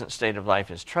the present state of life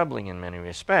is troubling in many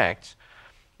respects.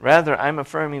 Rather, I'm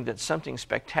affirming that something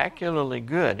spectacularly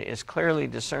good is clearly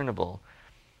discernible,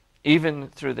 even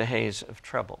through the haze of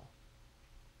trouble.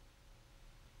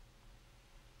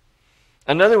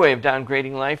 Another way of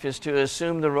downgrading life is to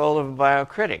assume the role of a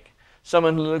biocritic,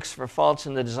 someone who looks for faults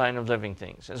in the design of living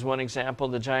things. As one example,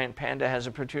 the giant panda has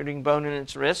a protruding bone in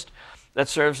its wrist that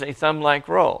serves a thumb-like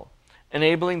role,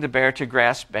 enabling the bear to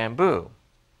grasp bamboo.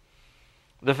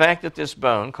 The fact that this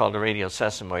bone, called a radial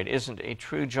sesamoid, isn't a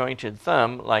true jointed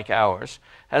thumb like ours,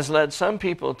 has led some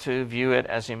people to view it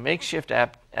as a makeshift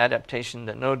adaptation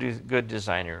that no good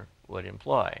designer would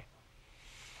employ.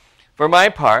 For my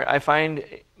part, I find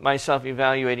myself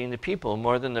evaluating the people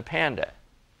more than the panda.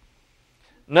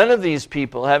 None of these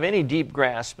people have any deep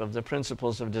grasp of the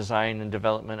principles of design and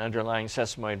development underlying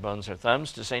sesamoid bones or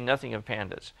thumbs, to say nothing of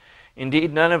pandas.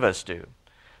 Indeed, none of us do.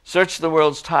 Search the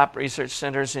world's top research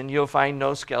centers and you'll find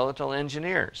no skeletal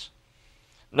engineers.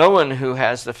 No one who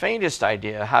has the faintest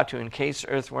idea how to encase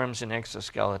earthworms in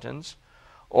exoskeletons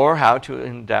or how to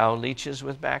endow leeches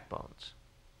with backbones.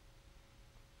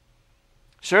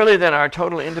 Surely then our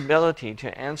total inability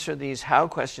to answer these how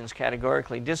questions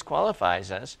categorically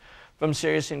disqualifies us from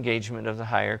serious engagement of the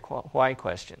higher why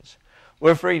questions.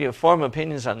 We're free to form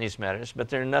opinions on these matters, but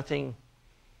they're nothing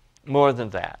more than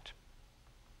that.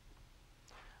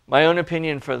 My own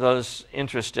opinion for those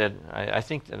interested, I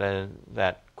think that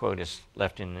that quote is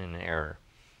left in an error.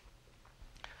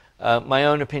 My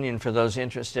own opinion for those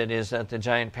interested is that the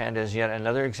giant panda is yet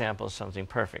another example of something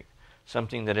perfect,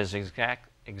 something that is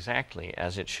exactly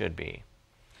as it should be.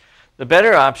 The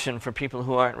better option for people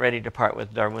who aren't ready to part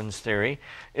with Darwin's theory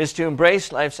is to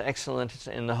embrace life's excellence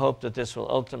in the hope that this will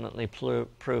ultimately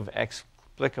prove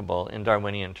explicable in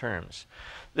Darwinian terms.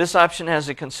 This option has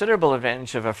a considerable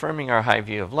advantage of affirming our high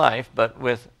view of life, but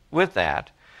with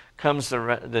that comes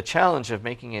the challenge of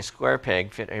making a square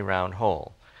peg fit a round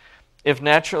hole. If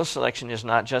natural selection is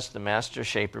not just the master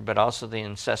shaper, but also the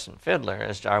incessant fiddler,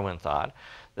 as Darwin thought,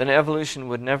 then evolution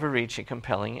would never reach a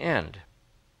compelling end.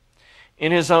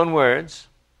 In his own words,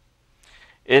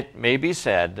 it may be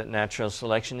said that natural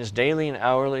selection is daily and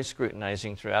hourly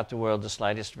scrutinizing throughout the world the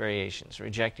slightest variations,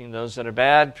 rejecting those that are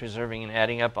bad, preserving and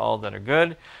adding up all that are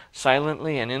good,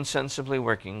 silently and insensibly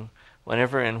working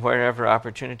whenever and wherever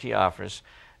opportunity offers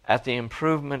at the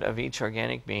improvement of each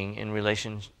organic being in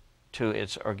relation to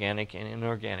its organic and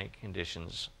inorganic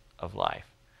conditions of life.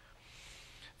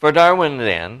 For Darwin,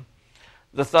 then,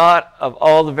 the thought of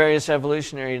all the various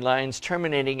evolutionary lines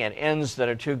terminating at ends that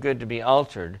are too good to be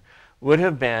altered would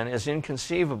have been as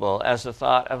inconceivable as the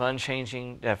thought of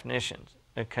unchanging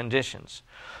conditions.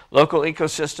 Local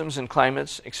ecosystems and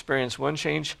climates experience one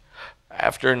change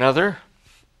after another,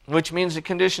 which means the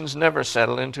conditions never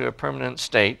settle into a permanent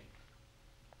state,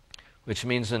 which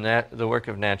means the work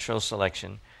of natural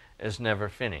selection is never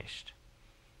finished.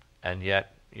 And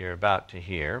yet you're about to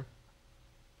hear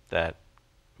that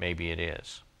maybe it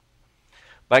is.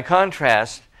 By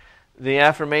contrast, the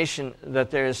affirmation that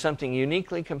there is something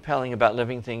uniquely compelling about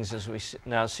living things as we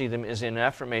now see them is an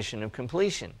affirmation of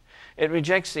completion. It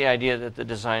rejects the idea that the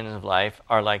designs of life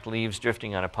are like leaves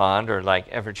drifting on a pond, or like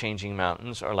ever-changing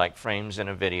mountains, or like frames in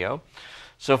a video.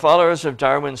 So followers of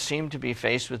Darwin seem to be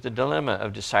faced with the dilemma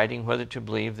of deciding whether to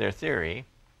believe their theory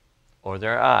or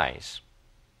their eyes.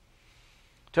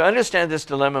 To understand this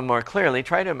dilemma more clearly,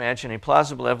 try to imagine a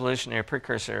plausible evolutionary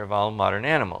precursor of all modern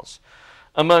animals.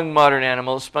 Among modern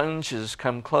animals, sponges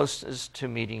come closest to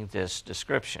meeting this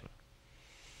description.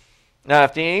 Now,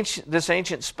 if this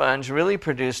ancient sponge really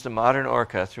produced the modern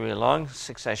orca through a long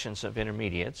succession of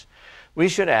intermediates, we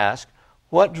should ask,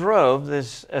 what drove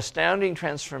this astounding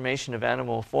transformation of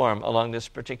animal form along this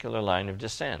particular line of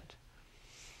descent?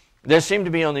 There seem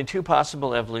to be only two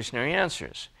possible evolutionary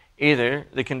answers. Either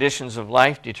the conditions of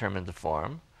life determined the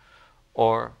form,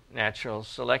 or natural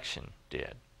selection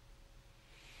did.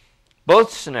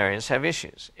 Both scenarios have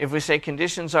issues. If we say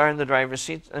conditions are in the driver's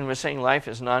seat, then we're saying life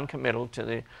is non-committal to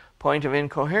the point of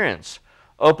incoherence,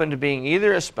 open to being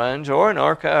either a sponge or an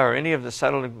orca or any of the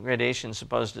subtle gradations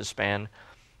supposed to span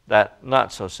that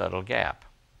not-so-subtle gap.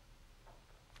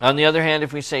 On the other hand,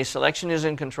 if we say selection is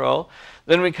in control,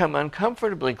 then we come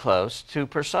uncomfortably close to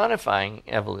personifying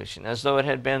evolution, as though it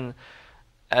had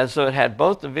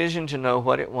both the vision to know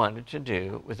what it wanted to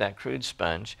do with that crude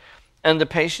sponge and the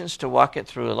patience to walk it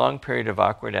through a long period of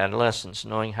awkward adolescence,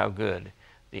 knowing how good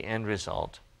the end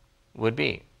result would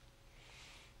be.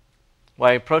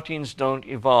 Why proteins don't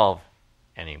evolve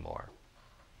anymore.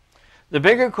 The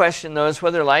bigger question, though, is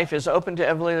whether life is open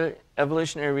to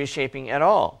evolutionary reshaping at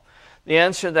all. The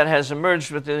answer that has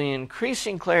emerged with the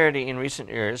increasing clarity in recent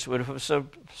years would have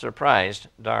surprised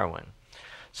Darwin.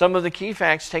 Some of the key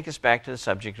facts take us back to the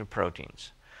subject of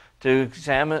proteins. To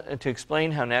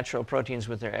explain how natural proteins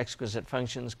with their exquisite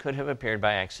functions could have appeared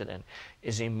by accident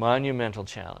is a monumental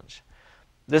challenge.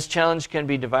 This challenge can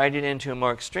be divided into a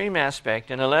more extreme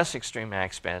aspect and a less extreme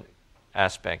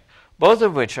aspect, both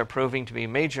of which are proving to be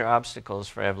major obstacles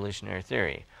for evolutionary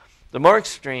theory. The more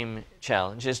extreme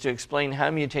challenge is to explain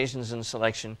how mutations in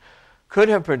selection could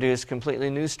have produced completely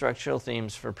new structural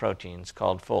themes for proteins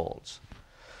called folds.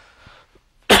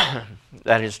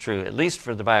 That is true, at least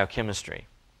for the biochemistry.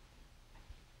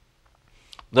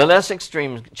 The less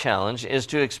extreme challenge is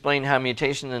to explain how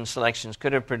mutations and selections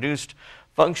could have produced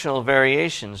functional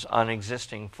variations on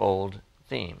existing fold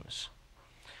themes.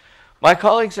 My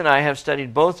colleagues and I have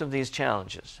studied both of these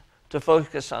challenges. To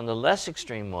focus on the less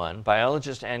extreme one,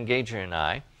 biologist Ann Gauger and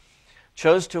I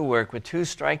chose to work with two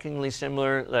strikingly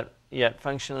similar yet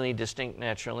functionally distinct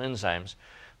natural enzymes,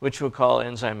 which we'll call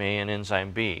enzyme A and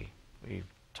enzyme B. We've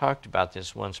talked about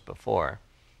this once before,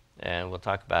 and we'll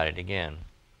talk about it again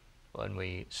when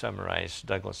we summarize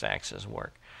Douglas Axe's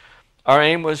work. Our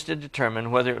aim was to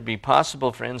determine whether it would be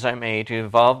possible for enzyme A to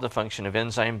evolve the function of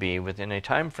enzyme B within a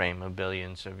time frame of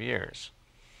billions of years.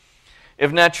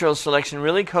 If natural selection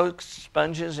really coaxed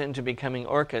sponges into becoming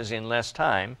orcas in less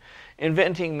time,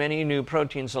 inventing many new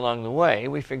proteins along the way,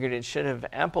 we figured it should have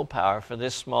ample power for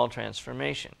this small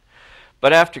transformation.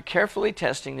 But after carefully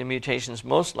testing the mutations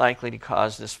most likely to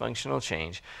cause this functional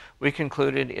change, we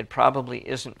concluded it probably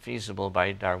isn't feasible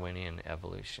by Darwinian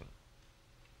evolution.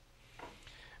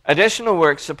 Additional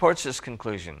work supports this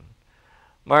conclusion.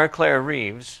 Marie-Claire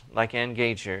Reeves, like Ann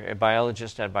Gauger, a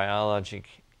biologist at Biologic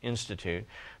Institute,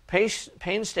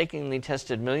 painstakingly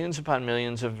tested millions upon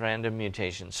millions of random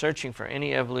mutations, searching for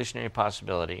any evolutionary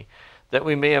possibility that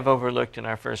we may have overlooked in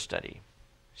our first study.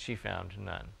 She found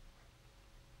none.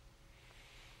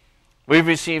 We've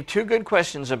received two good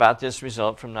questions about this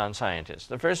result from non-scientists.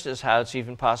 The first is how it's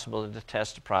even possible to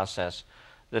test a process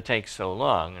that takes so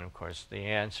long. And of course, the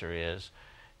answer is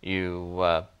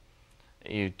you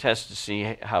test to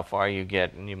see how far you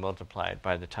get and you multiply it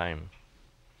by the time.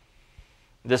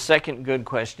 The second good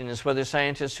question is whether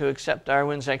scientists who accept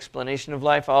Darwin's explanation of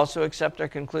life also accept our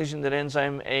conclusion that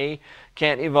enzyme A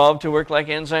can't evolve to work like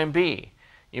enzyme B.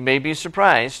 You may be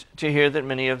surprised to hear that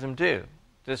many of them do.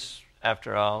 This,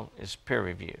 after all, is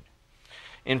peer-reviewed.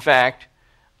 In fact,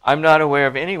 I'm not aware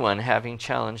of anyone having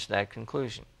challenged that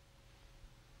conclusion.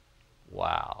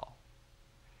 Wow.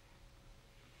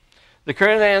 The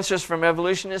current answers from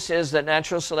evolutionists is that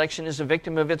natural selection is a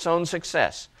victim of its own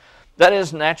success. That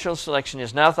is, natural selection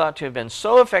is now thought to have been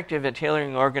so effective at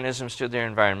tailoring organisms to their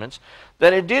environments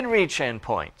that it did reach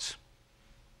endpoints.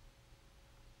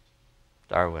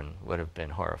 Darwin would have been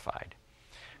horrified.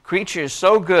 Creatures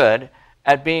so good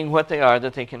at being what they are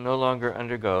that they can no longer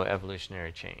undergo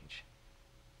evolutionary change.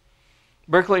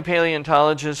 Berkeley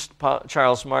paleontologist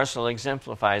Charles Marshall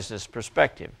exemplifies this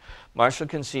perspective. Marshall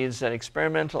concedes that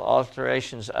experimental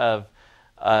alterations of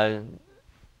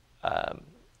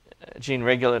gene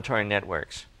regulatory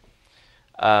networks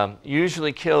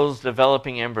usually kills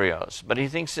developing embryos, but he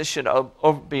thinks this should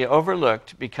be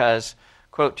overlooked because,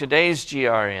 quote, today's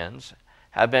GRNs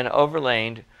have been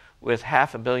overlaid with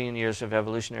 500 million years of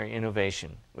evolutionary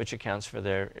innovation, which accounts for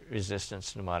their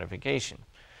resistance to modification.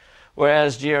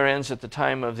 Whereas GRNs at the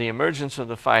time of the emergence of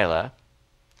the phyla,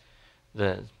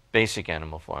 the basic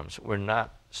animal forms, were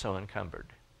not so encumbered.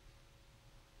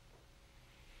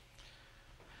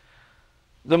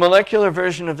 The molecular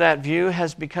version of that view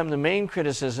has become the main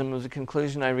criticism of the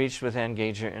conclusion I reached with Ann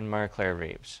Gauger and Marie-Claire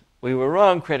Reeves. We were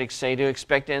wrong, critics say, to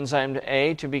expect enzyme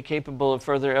A to be capable of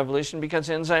further evolution because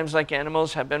enzymes, like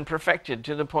animals, have been perfected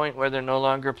to the point where they're no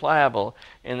longer pliable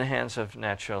in the hands of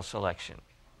natural selection.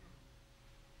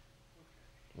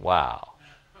 Wow.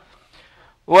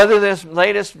 Whether this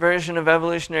latest version of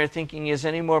evolutionary thinking is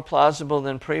any more plausible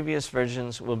than previous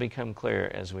versions will become clear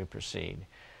as we proceed.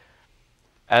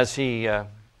 As he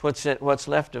puts it, what's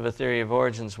left of a theory of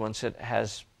origins once it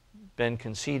has been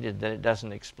conceded that it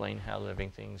doesn't explain how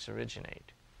living things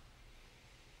originate.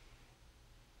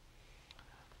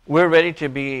 We're ready to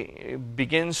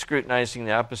begin scrutinizing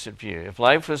the opposite view. If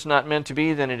life was not meant to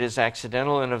be, then it is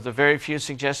accidental, and of the very few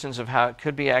suggestions of how it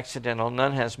could be accidental,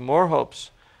 none has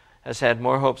had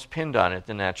more hopes pinned on it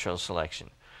than natural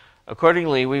selection.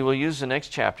 Accordingly, we will use the next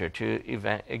chapter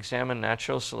to examine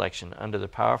natural selection under the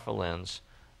powerful lens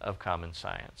of common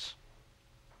science.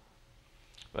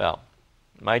 Well,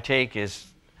 my take is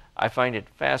I find it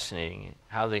fascinating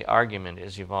how the argument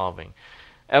is evolving.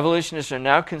 Evolutionists are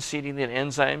now conceding that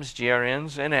enzymes,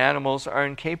 GRNs, and animals are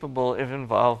incapable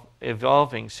of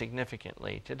evolving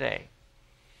significantly today.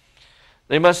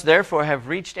 They must therefore have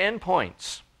reached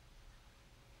endpoints.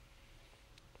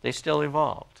 They still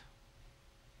evolved.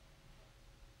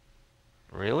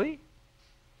 Really?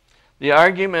 The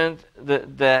argument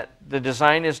that the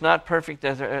design is not perfect,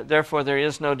 therefore there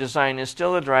is no design, is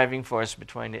still a driving force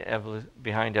behind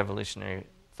evolutionary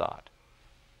thought.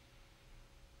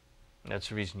 That's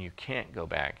the reason you can't go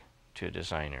back to a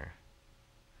designer,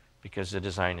 because the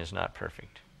design is not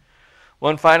perfect.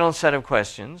 One final set of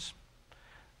questions,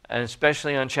 and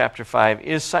especially on Chapter 5,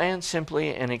 is science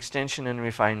simply an extension and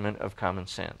refinement of common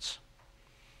sense?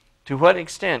 To what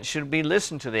extent should we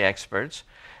listen to the experts,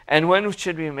 and when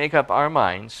should we make up our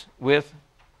minds with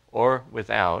or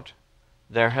without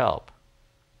their help?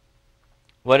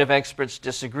 What if experts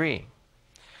disagree?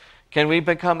 Can we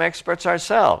become experts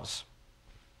ourselves?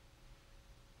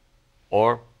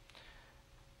 Or,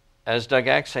 as Doug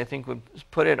Axe, I think, would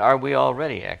put it, are we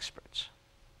already experts?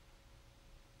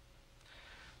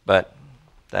 But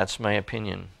that's my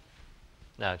opinion.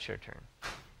 Now it's your turn.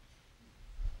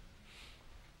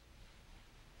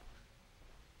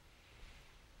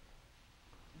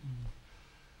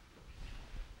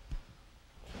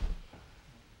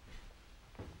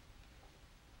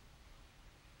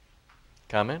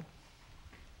 Comment?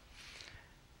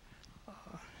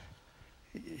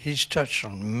 He's touched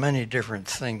on many different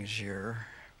things here.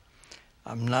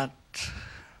 I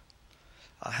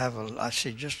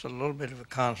see just a little bit of a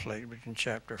conflict between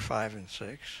Chapter 5 and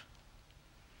 6,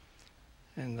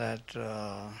 in that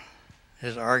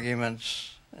his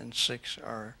arguments in 6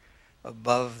 are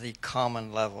above the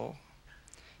common level.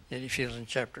 Yet he feels in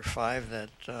Chapter 5 that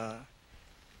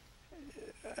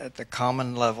at the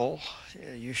common level,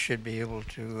 you should be able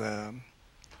to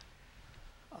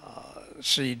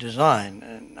see design.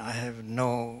 And I have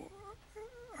no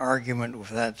argument with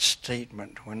that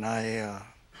statement. When I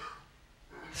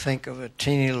think of a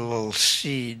teeny little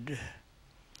seed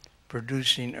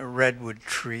producing a redwood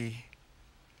tree,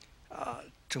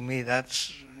 to me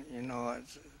that's,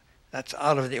 that's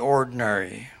out of the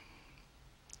ordinary.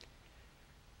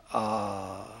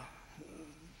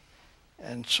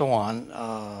 And so on.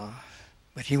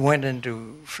 But he went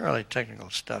into fairly technical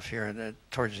stuff here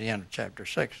towards the end of Chapter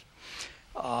 6.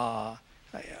 I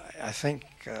think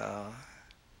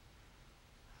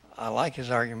I like his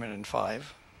argument in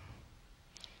 5.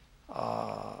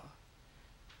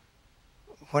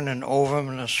 When an ovum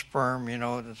and a sperm,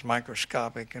 that's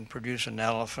microscopic, can produce an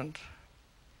elephant,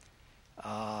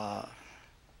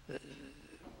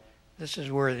 this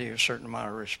is worthy of a certain amount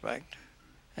of respect,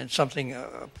 and something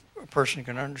a person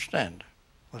can understand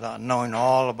without knowing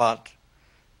all about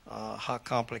how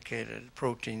complicated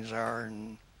proteins are,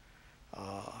 and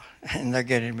they're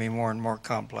getting to be more and more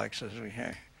complex as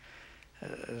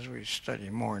we study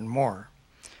more and more.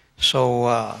 So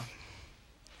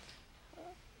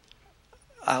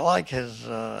I like his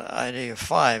idea of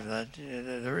 5, that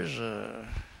there is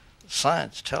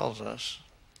science tells us,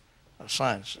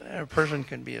 a person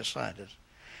can be a scientist.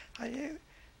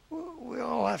 We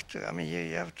all have to,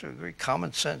 you have to agree,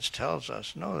 common sense tells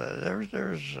us, no,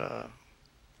 there's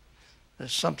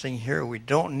something here. We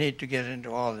don't need to get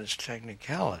into all this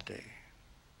technicality.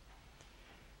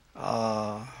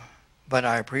 But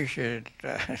I appreciate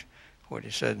what he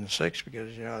said in 6,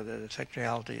 because, the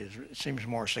technicality seems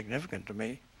more significant to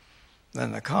me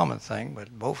than the common thing,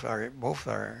 but both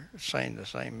are saying the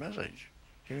same message,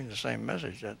 giving the same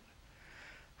message that,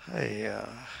 hey,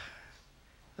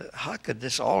 how could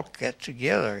this all get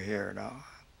together here now?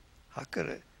 How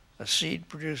could a seed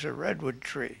produce a redwood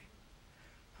tree?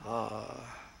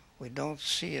 We don't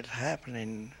see it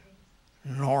happening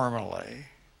normally.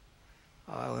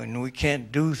 And we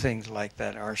can't do things like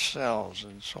that ourselves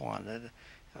and so on.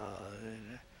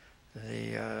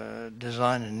 The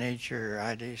design and nature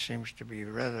idea seems to be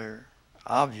rather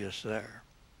obvious there.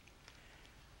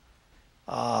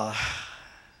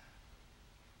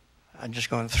 I'm just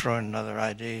going to throw in another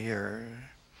idea here.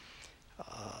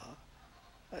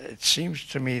 It seems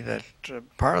to me that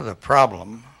part of the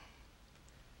problem,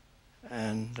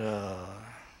 and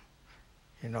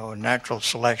natural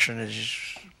selection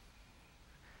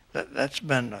that's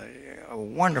been a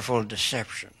wonderful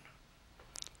deception,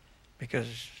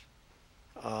 because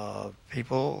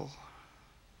people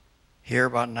hear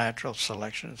about natural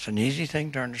selection. It's an easy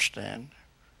thing to understand.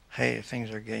 Hey, things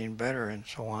are getting better and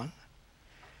so on.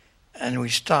 And we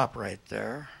stop right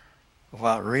there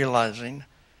without realizing,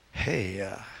 hey,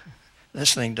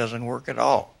 this thing doesn't work at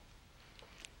all.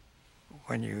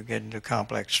 when you get into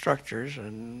complex structures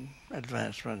and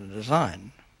advancement in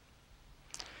design.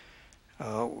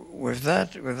 With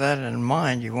that in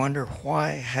mind, you wonder,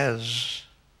 why has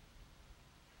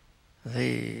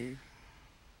the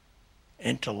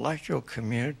intellectual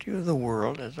community of the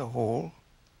world as a whole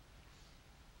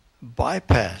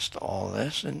bypassed all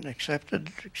this and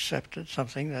accepted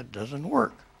something that doesn't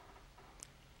work?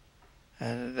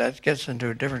 And that gets into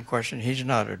a different question he's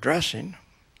not addressing,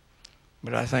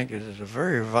 but I think it is a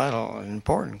very vital and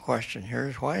important question here,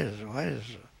 is why is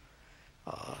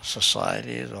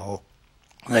society as a whole,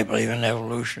 they believe in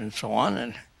evolution and so on,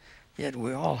 and yet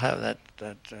we all have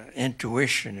that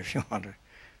intuition, if you want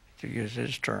to use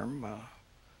his term,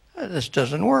 this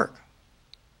doesn't work.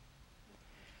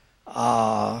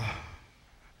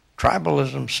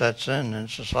 Tribalism sets in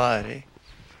society,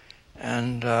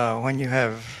 and when you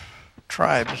have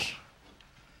tribes,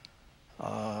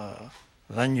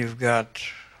 then you've got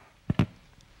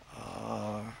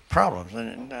problems,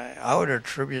 and I would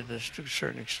attribute this to a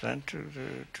certain extent to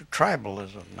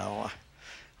tribalism. Now,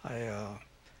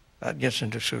 that gets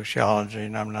into sociology,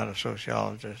 and I'm not a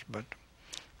sociologist, but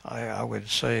I would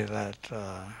say that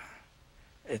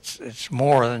it's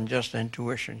more than just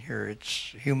intuition here. It's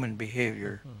human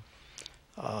behavior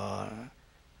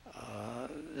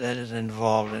that is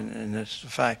involved in this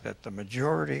fact that the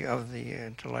majority of the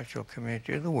intellectual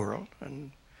community of the world,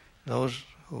 and those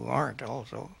who aren't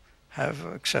also, have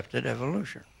accepted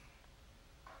evolution.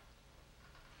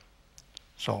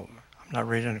 So I'm not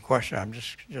raising a question. I'm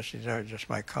these are just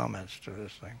my comments to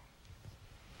this thing.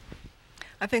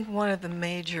 I think one of the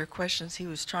major questions he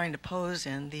was trying to pose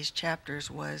in these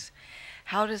chapters was,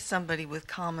 how does somebody with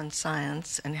common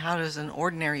science, and how does an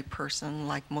ordinary person,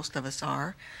 like most of us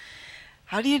are,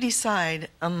 how do you decide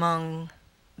among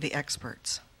the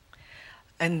experts?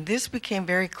 And this became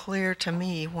very clear to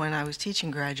me when I was teaching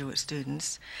graduate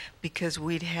students, because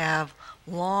we'd have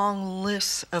long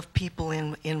lists of people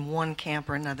in one camp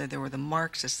or another. There were the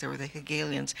Marxists, there were the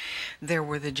Hegelians, there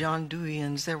were the John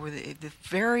Deweyians, there were the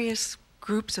various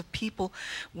groups of people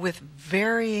with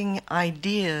varying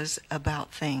ideas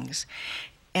about things.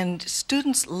 And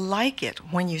students like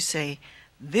it when you say,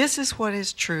 this is what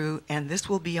is true and this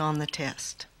will be on the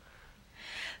test.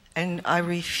 And I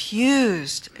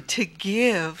refused to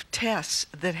give tests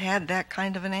that had that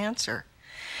kind of an answer,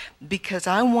 because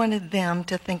I wanted them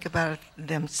to think about it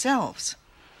themselves.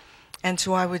 And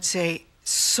so I would say,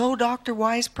 so Dr.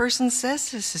 Wise person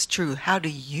says this is true. How do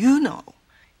you know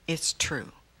it's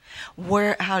true?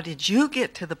 How did you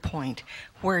get to the point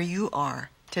where you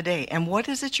are today? And what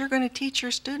is it you're going to teach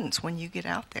your students when you get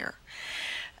out there?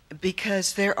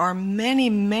 Because there are many,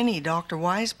 many Dr.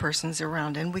 Wise persons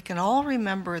around, and we can all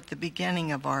remember at the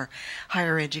beginning of our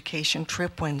higher education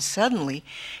trip when suddenly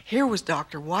here was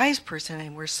Dr. Wise person,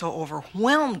 and we're so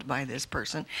overwhelmed by this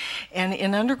person. And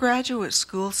in undergraduate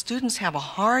school, students have a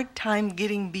hard time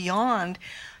getting beyond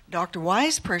Dr.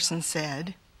 Wise person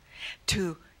said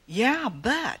to, yeah,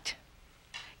 but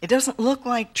it doesn't look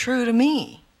like true to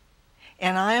me,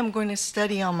 and I am going to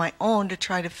study on my own to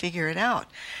try to figure it out.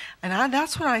 And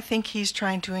that's what I think he's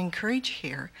trying to encourage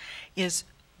here, is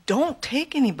don't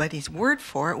take anybody's word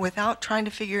for it without trying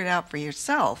to figure it out for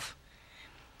yourself,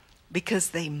 because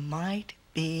they might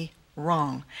be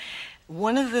wrong.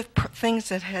 One of the things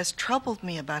that has troubled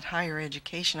me about higher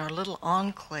education are little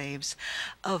enclaves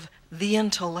of the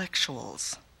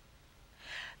intellectuals.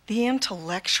 The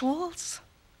intellectuals?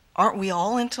 Aren't we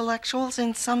all intellectuals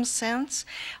in some sense?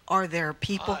 Are there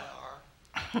people...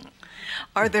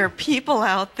 Are there people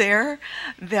out there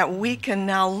that we can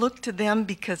now look to them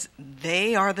because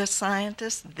they are the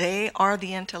scientists, they are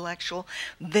the intellectual,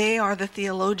 they are the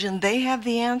theologian, they have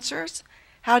the answers?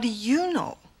 How do you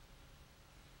know?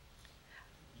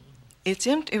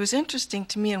 It was interesting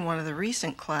to me in one of the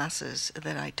recent classes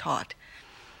that I taught.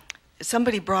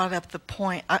 Somebody brought up the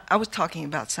point, I was talking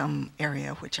about some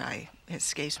area which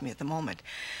escapes me at the moment.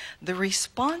 The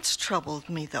response troubled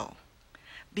me though,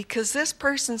 because this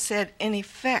person said, in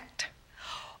effect,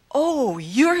 oh,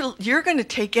 you're going to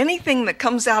take anything that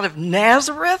comes out of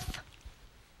Nazareth?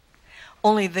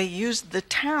 Only they used a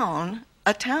town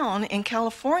in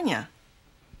California.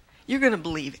 You're going to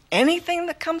believe anything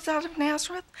that comes out of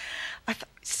Nazareth? I thought,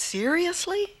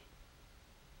 seriously?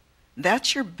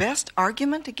 That's your best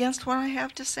argument against what I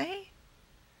have to say?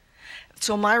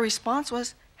 So my response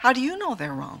was, how do you know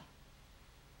they're wrong?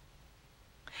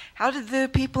 How did the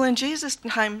people in Jesus'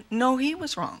 time know he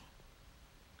was wrong?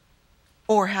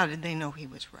 Or how did they know he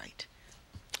was right?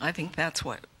 I think that's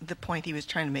what the point he was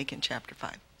trying to make in chapter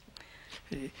 5.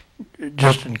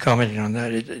 Just in commenting on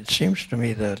that, it seems to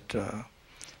me that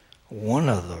one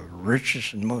of the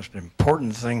richest and most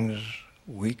important things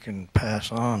we can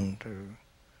pass on to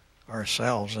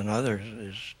ourselves and others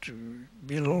is to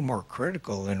be a little more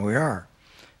critical than we are.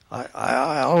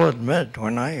 I'll admit,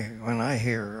 when I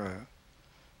hear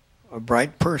a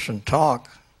bright person talk,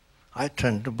 I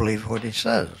tend to believe what he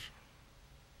says.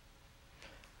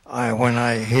 When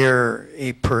I hear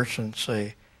a person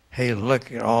say, hey,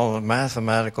 look at all the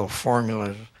mathematical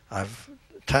formulas I've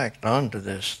tacked onto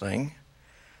this thing,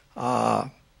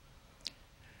 I've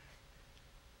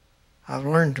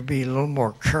learned to be a little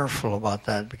more careful about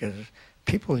that, because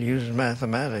people use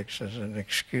mathematics as an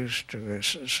excuse to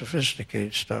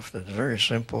sophisticate stuff that's very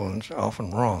simple and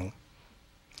often wrong.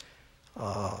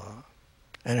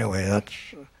 Anyway,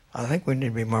 I think we need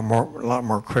to be a lot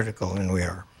more critical than we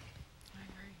are.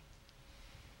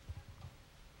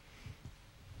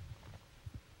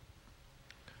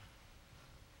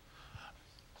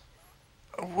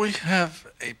 We have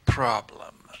a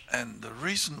problem, and the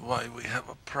reason why we have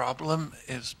a problem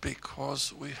is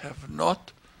because we have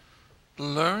not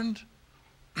learned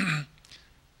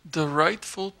the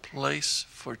rightful place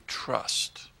for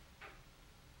trust.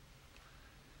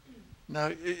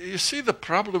 Now, you see the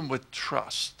problem with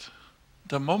trust.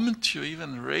 The moment you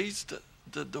even raise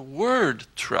the word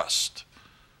trust,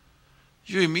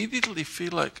 you immediately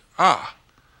feel like,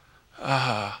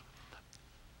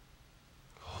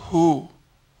 who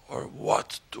or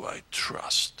what do I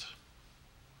trust?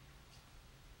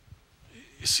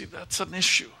 You see, that's an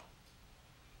issue.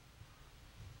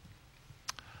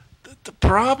 The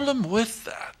problem with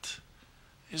that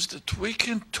is that we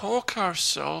can talk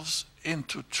ourselves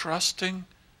into trusting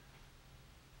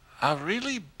a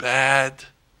really bad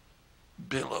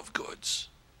bill of goods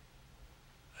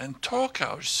and talk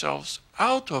ourselves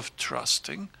out of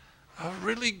trusting a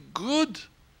really good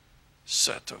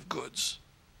set of goods.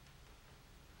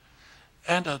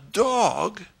 And a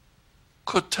dog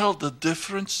could tell the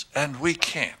difference, and we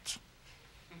can't.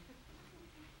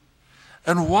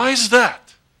 And why is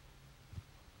that?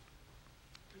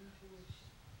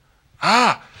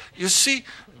 You see,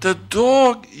 the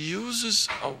dog uses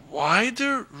a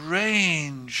wider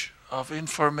range of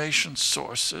information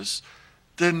sources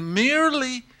than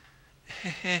merely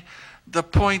the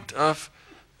point of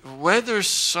whether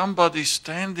somebody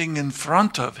standing in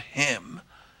front of him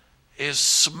is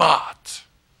smart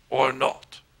or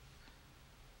not.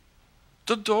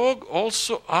 The dog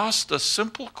also asked a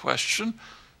simple question,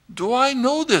 do I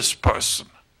know this person?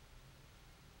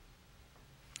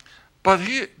 But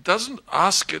he doesn't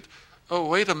ask it, oh,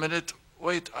 wait a minute,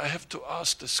 wait, I have to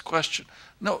ask this question.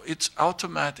 No, it's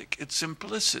automatic, it's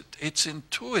implicit, it's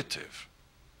intuitive.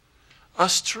 A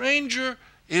stranger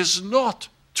is not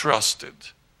trusted.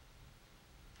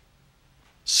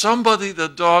 Somebody the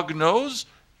dog knows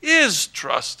is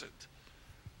trusted.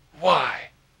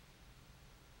 Why?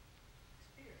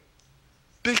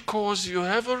 Because you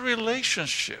have a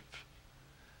relationship.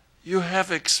 You have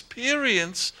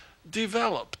experience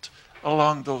developed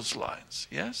along those lines,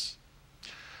 yes?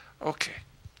 Okay.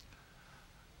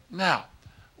 Now,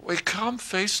 we come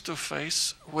face to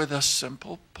face with a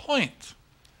simple point.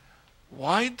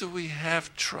 Why do we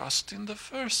have trust in the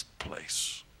first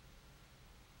place?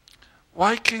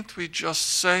 Why can't we just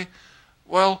say,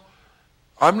 well,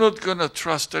 I'm not going to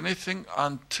trust anything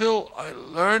until I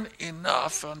learn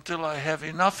enough, until I have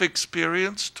enough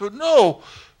experience to know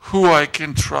who I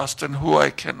can trust and who I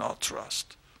cannot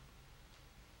trust.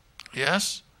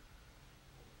 Yes?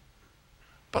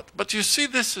 But you see,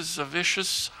 this is a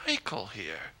vicious cycle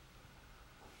here.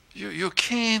 You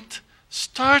can't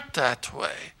start that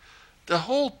way. The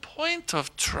whole point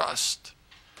of trust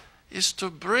is to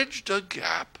bridge the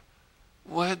gap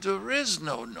where there is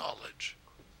no knowledge.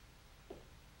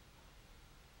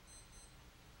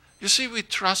 You see, we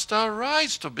trust our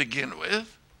eyes to begin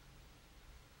with.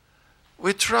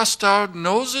 We trust our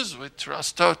noses, we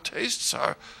trust our tastes,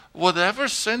 our whatever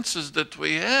senses that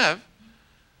we have,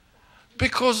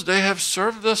 because they have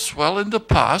served us well in the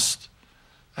past,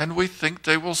 and we think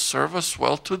they will serve us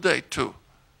well today too.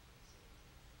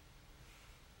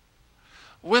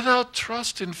 Without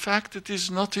trust, in fact, it is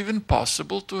not even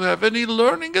possible to have any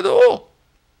learning at all,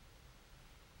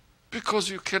 because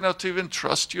you cannot even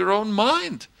trust your own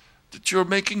mind that you're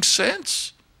making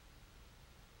sense.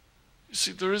 You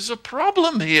see, there is a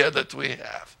problem here that we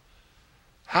have.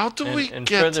 How do we and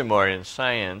get... furthermore, in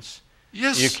science,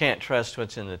 yes, you can't trust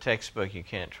what's in the textbook. You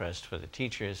can't trust what the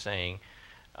teacher is saying.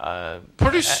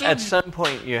 Pretty soon, at some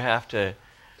point, you have to.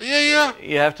 Yeah.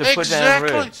 You have to put down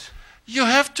roots. You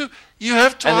have to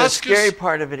And ask the scary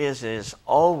part of it is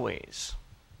always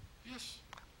yes,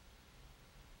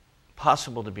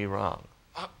 possible to be wrong.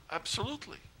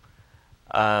 absolutely.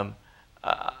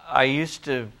 I used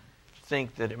to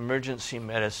think that emergency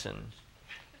medicine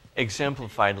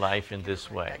exemplified life in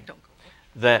this way,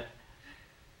 that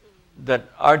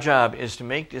our job is to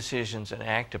make decisions and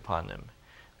act upon them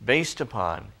based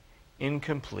upon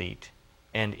incomplete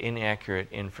and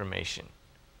inaccurate information.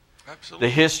 Absolutely.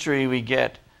 The history we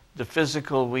get, the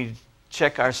physical we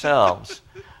check ourselves,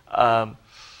 the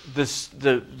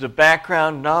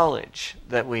background knowledge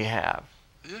that we have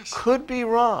Yes. could be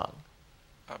wrong.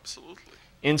 Absolutely.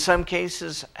 In some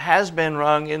cases has been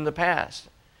wrong in the past,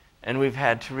 and we've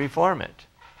had to reform it.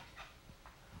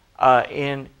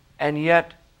 And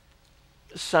yet,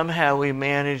 somehow we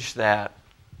manage that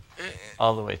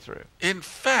all the way through. In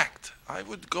fact, I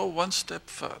would go one step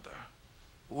further.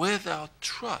 Without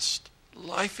trust,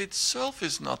 life itself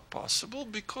is not possible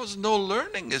because no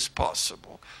learning is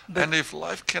possible. And if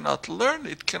life cannot learn,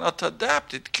 it cannot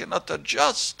adapt, it cannot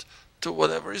adjust to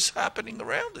whatever is happening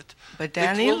around it. But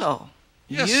Danilo,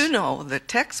 Yes. you know that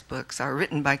textbooks are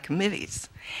written by committees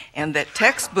and that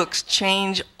textbooks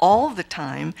change all the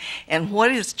time, and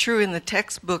what is true in the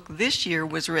textbook this year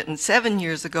was written 7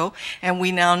 years ago, and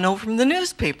we now know from the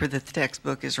newspaper that the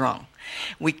textbook is wrong.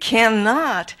 We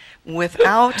cannot,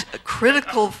 without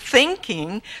critical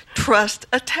thinking, trust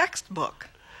a textbook.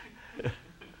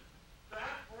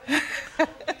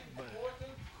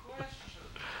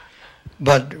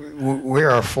 But we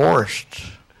are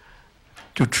forced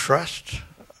to trust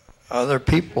other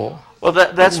people. Well,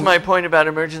 that's my point about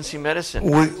emergency medicine.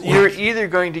 You're either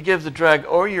going to give the drug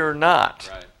or you're not.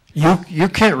 Right. You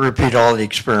can't repeat all the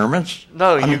experiments.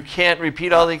 No, you can't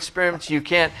repeat all the experiments. You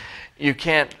can't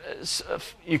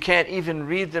even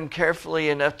read them carefully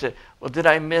enough to, well, did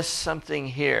I miss something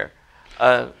here?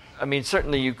 I mean,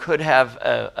 certainly you could have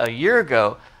a year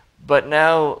ago, but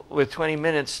now with 20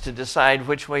 minutes to decide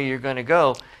which way you're going to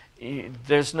go,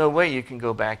 there's no way you can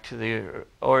go back to the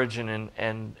origin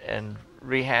and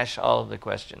rehash all of the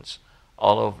questions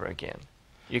all over again.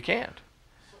 You can't.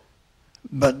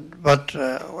 But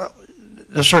well,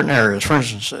 there's certain areas. For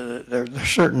instance, there's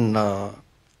certain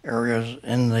areas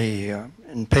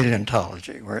in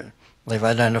paleontology where they've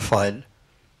identified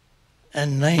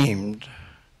and named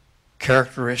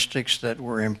characteristics that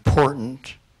were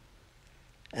important,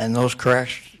 and those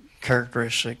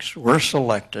characteristics were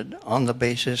selected on the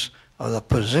basis of the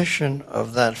position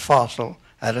of that fossil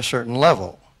at a certain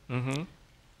level. Mm-hmm.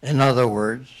 In other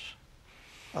words,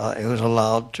 it was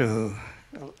allowed to,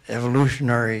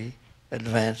 evolutionary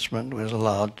advancement was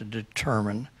allowed to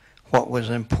determine what was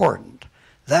important.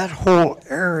 That whole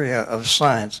area of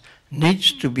science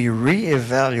needs to be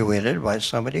re-evaluated by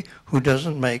somebody who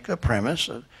doesn't make the premise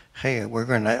that, hey, we're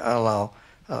going to allow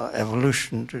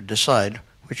evolution to decide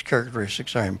which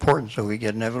characteristics are important so we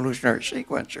get an evolutionary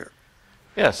sequence here.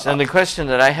 Yes, and the question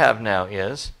that I have now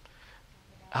is,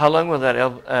 how long will that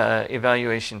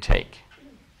evaluation take?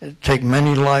 It take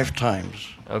many lifetimes.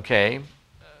 Okay.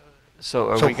 So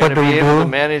are So we going what to do be we able to do?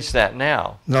 manage that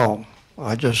now? No,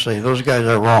 I just say those guys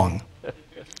are wrong.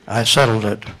 I settled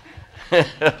it.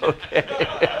 Okay.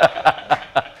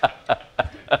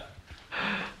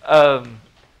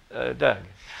 Doug.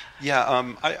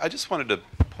 Yeah, I just wanted to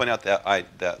point out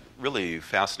that really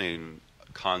fascinating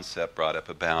concept brought up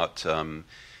about,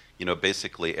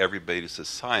 basically everybody's a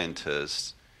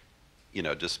scientist,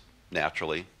 just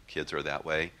naturally, kids are that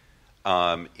way.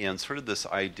 And sort of this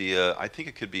idea, I think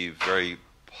it could be very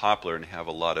popular and have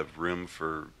a lot of room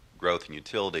for growth and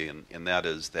utility, and that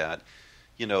is that,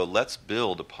 let's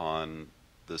build upon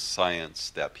the science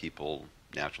that people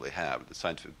naturally have, the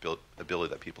scientific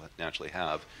ability that people naturally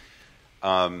have.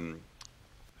 I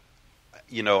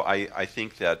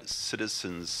think that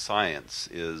citizen science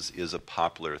is a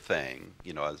popular thing,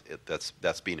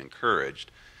 that's being encouraged.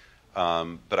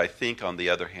 But I think on the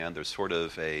other hand, there's sort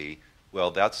of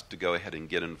that's to go ahead and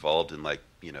get involved in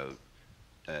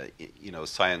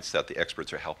science that the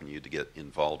experts are helping you to get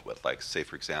involved with. Like, say,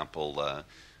 for example,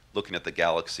 looking at the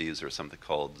galaxies or something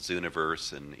called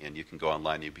Zooniverse, and you can go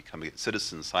online and you become a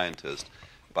citizen scientist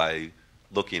by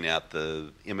looking at the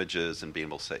images and being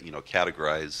able to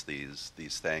categorize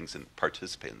these things and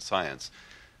participate in science.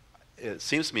 It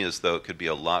seems to me as though it could be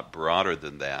a lot broader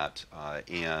than that,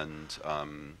 and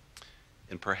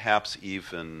perhaps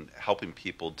even helping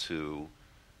people to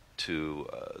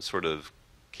sort of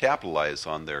capitalize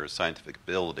on their scientific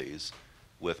abilities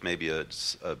with maybe a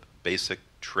basic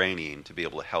training to be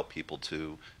able to help people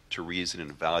to reason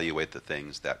and evaluate the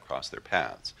things that cross their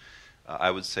paths.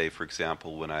 I would say, for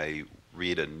example, when I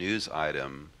read a news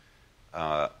item,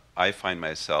 I find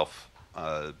myself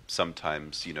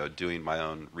sometimes, doing my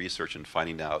own research and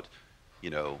finding out,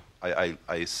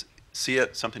 see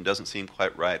it, something doesn't seem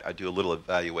quite right, I do a little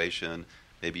evaluation,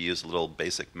 maybe use a little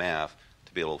basic math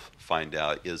to be able to find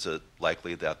out, is it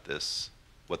likely that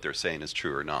what they're saying is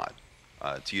true or not?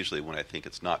 It's usually when I think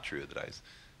it's not true that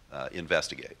I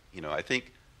investigate. I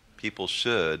think people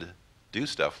should do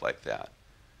stuff like that,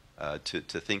 to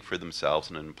think for themselves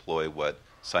and employ what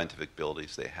scientific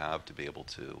abilities they have to be able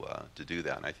to do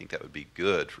that. And I think that would be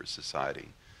good for society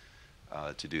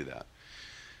to do that.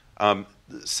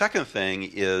 The second thing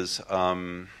is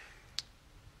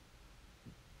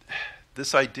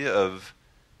this idea of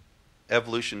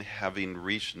evolution having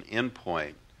reached an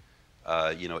endpoint.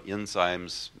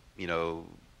 Enzymes,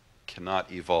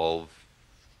 cannot evolve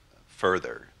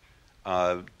further.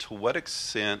 To what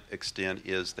extent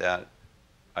is that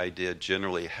idea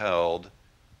generally held,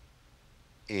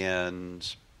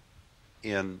 and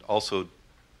also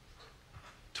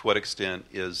to what extent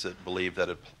is it believed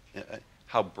that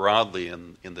how broadly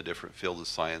in the different fields of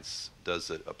science does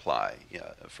it apply?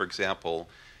 For example,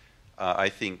 I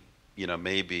think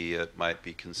maybe it might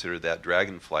be considered that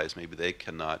dragonflies, maybe they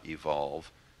cannot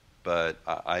evolve, but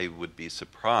I would be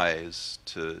surprised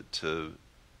to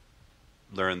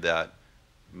learn that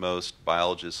most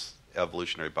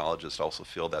evolutionary biologists also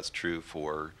feel that's true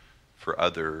for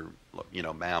other,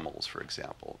 mammals, for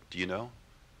example. Do you know?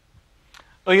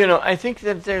 Well, I think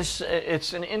that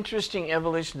it's an interesting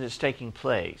evolution that's taking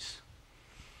place.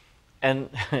 And,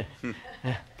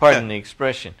 pardon the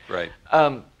expression. Right.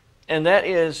 And that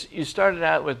is, you started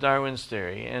out with Darwin's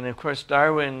theory, and of course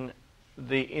Darwin,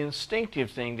 the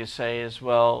instinctive thing to say is,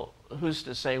 well, who's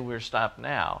to say we're stopped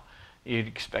now? You'd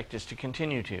expect us to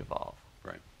continue to evolve.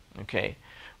 Right. Okay.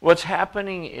 What's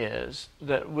happening is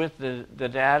that with the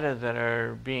data that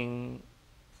are being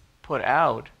put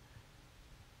out,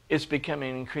 it's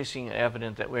becoming increasingly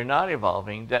evident that we're not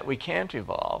evolving, that we can't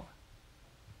evolve.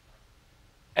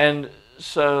 And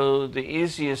so the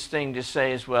easiest thing to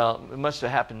say is, well, it must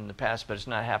have happened in the past, but it's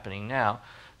not happening now.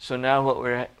 So now what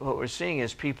we're seeing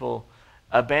is people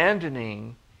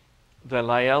abandoning the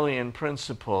Lyellian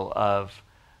principle of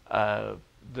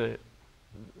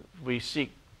we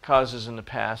seek causes in the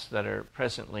past that are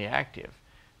presently active,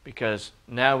 because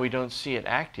now we don't see it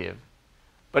active,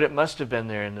 but it must have been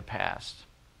there in the past.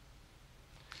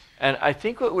 And I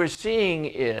think what we're seeing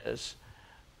is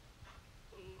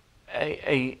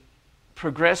a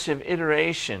progressive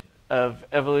iteration of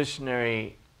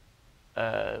evolutionary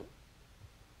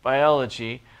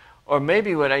biology, or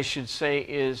maybe what I should say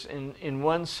is, in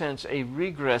one sense, a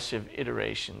regressive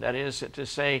iteration. That is to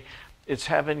say, it's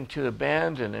having to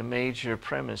abandon a major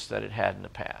premise that it had in the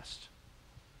past.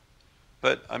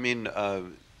 But, I mean,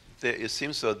 it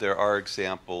seems though there are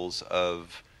examples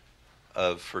of,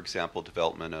 for example,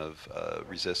 development of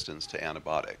resistance to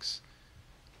antibiotics.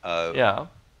 Yeah.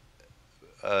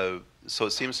 So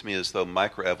it seems to me as though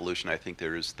microevolution, I think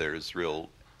there's real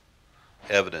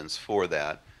evidence for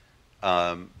that.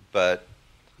 But,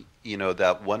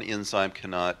 that one enzyme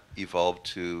cannot evolve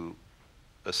to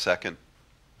a second,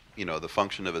 the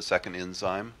function of a second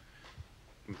enzyme.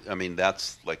 I mean,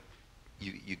 that's like,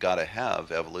 you got to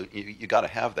have you got to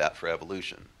have that for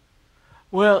evolution.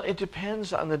 Well, it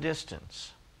depends on the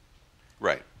distance.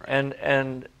 Right.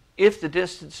 And if the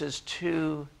distance is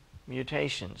 2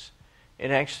 mutations, it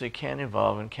actually can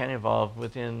evolve, and can evolve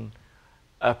within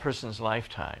a person's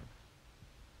lifetime.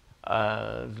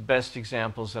 The best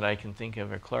examples that I can think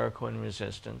of are chloroquine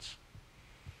resistance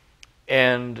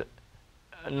and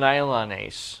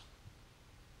nylonase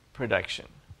production.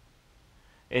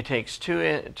 It takes two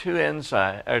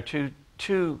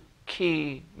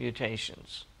key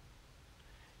mutations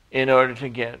in order to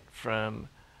get from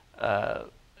an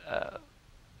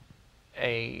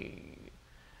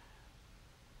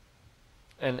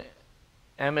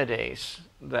amidase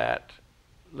that,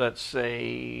 let's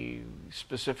say,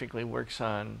 specifically works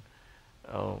on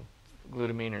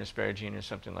glutamine or asparagine or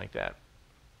something like that,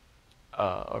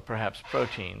 or perhaps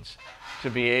proteins, to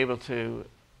be able to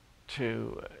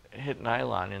hit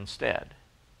nylon instead.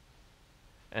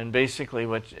 And basically,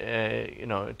 what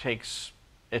it takes,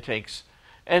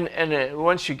 and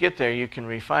once you get there, you can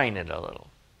refine it a little.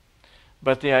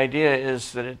 But the idea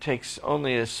is that it takes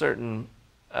only a certain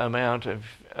amount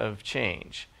of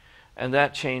change, and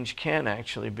that change can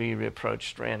actually be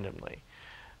approached randomly.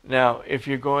 Now, if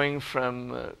you're going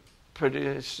from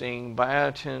producing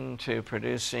biotin to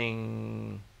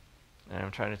producing, and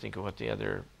I'm trying to think of what the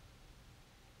other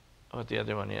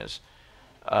one is,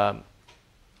 the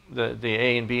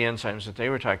A and B enzymes that they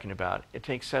were talking about, it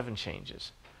takes 7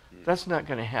 changes. That's not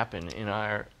going to happen in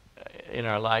our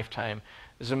lifetime.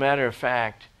 As a matter of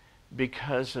fact,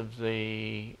 because of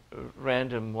the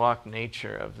random walk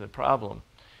nature of the problem,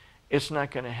 it's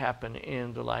not going to happen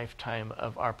in the lifetime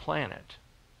of our planet.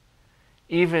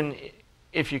 Even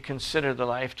if you consider the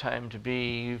lifetime to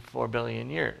be 4 billion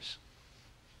years.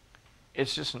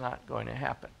 It's just not going to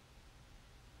happen.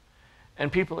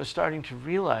 And people are starting to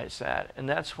realize that, and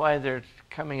that's why they're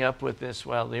coming up with this,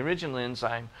 well, the original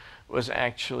enzyme was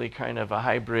actually kind of a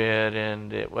hybrid,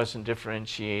 and it wasn't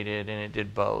differentiated, and it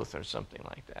did both, or something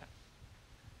like that.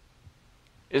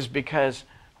 Is because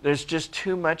there's just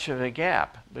too much of a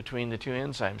gap between the two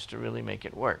enzymes to really make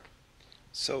it work.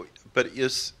 So, but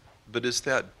is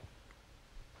that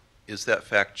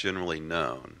fact generally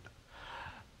known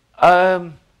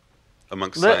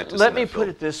amongst scientists? Let me put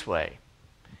it this way.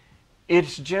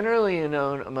 It's generally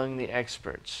known among the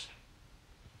experts.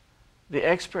 The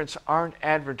experts aren't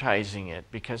advertising it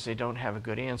because they don't have a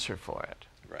good answer for it.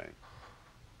 Right.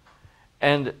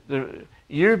 And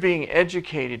you're being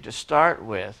educated to start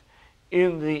with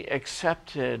in the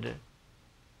accepted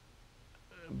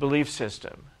belief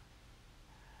system.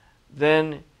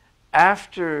 Then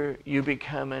after you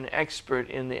become an expert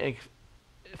in the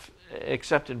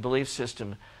accepted belief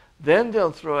system, then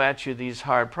they'll throw at you these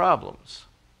hard problems.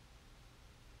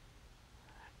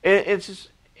 It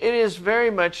is very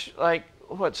much like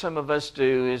what some of us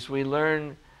do is we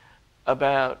learn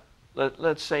about,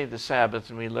 let's say, the Sabbath,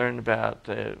 and we learn about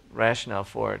the rationale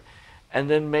for it.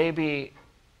 And then maybe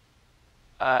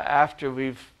after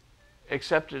we've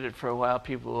accepted it for a while,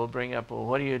 people will bring up, well,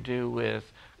 what do you do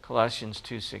with Colossians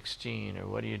 2:16, or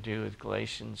what do you do with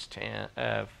Galatians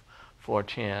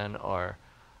 4:10, or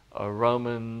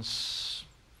Romans,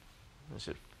 is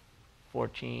it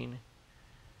 14?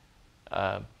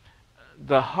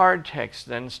 The hard texts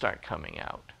then start coming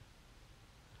out.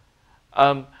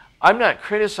 I'm not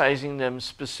criticizing them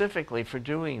specifically for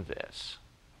doing this,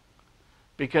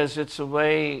 because it's a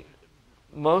way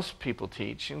most people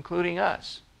teach, including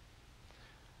us.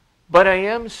 But I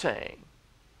am saying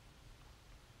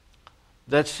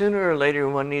that sooner or later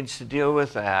one needs to deal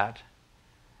with that,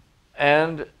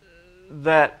 and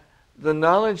that the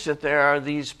knowledge that there are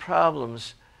these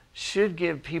problems should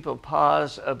give people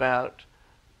pause about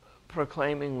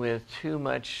proclaiming with too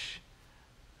much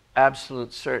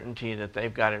absolute certainty that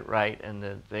they've got it right and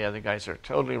that the other guys are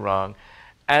totally wrong,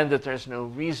 and that there's no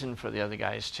reason for the other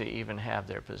guys to even have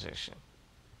their position,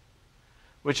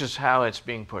 which is how it's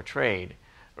being portrayed.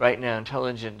 Right now,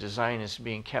 intelligent design is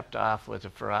being kept off with a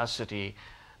ferocity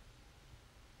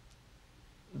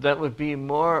that would be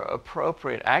more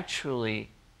appropriate. Actually,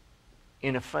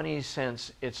 in a funny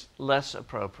sense, it's less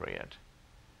appropriate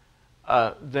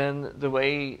than the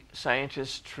way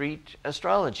scientists treat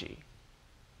astrology.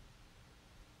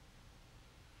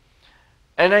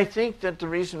 And I think that the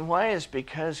reason why is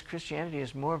because Christianity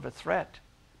is more of a threat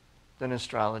than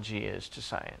astrology is to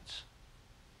science.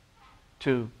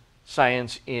 To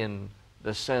science in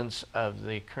the sense of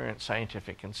the current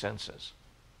scientific consensus.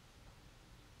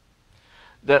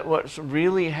 That what's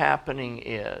really happening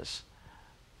is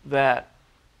that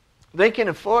they can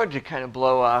afford to kind of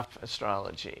blow off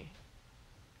astrology.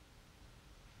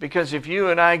 Because if you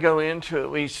and I go into it,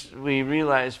 we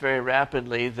realize very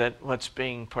rapidly that what's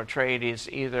being portrayed is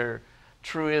either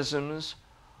truisms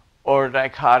or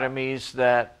dichotomies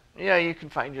that, yeah, you can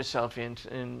find yourself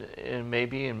in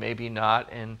maybe and maybe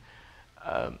not. And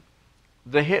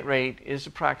the hit rate is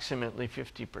approximately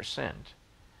 50%,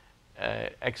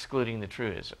 excluding the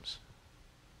truisms.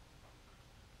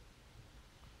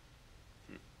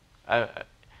 And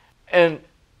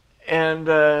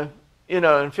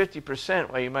 50%,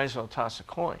 well, you might as well toss a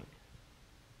coin.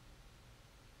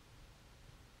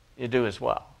 You do as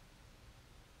well.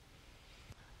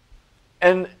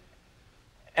 And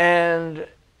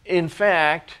in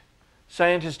fact,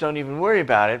 scientists don't even worry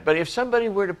about it, but if somebody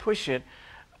were to push it,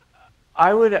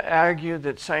 I would argue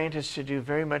that scientists should do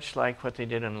very much like what they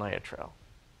did in Laetrile.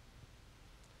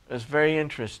 It was very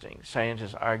interesting.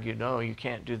 Scientists argued, no, you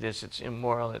can't do this, it's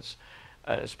immoral, it's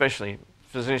especially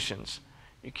physicians.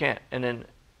 You can't. And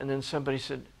then somebody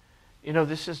said,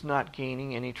 this is not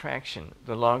gaining any traction.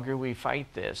 The longer we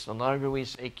fight this, the longer we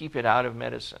say keep it out of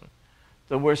medicine,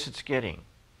 the worse it's getting.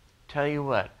 Tell you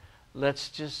what, let's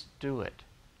just do it.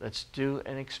 Let's do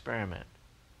an experiment.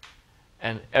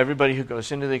 And everybody who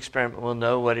goes into the experiment will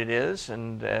know what it is,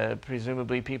 and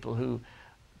presumably people who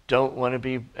don't want to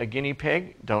be a guinea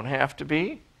pig don't have to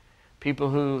be. People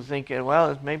who think,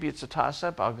 well, maybe it's a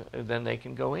toss-up, then they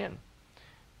can go in.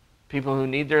 People who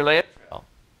need their Laetrile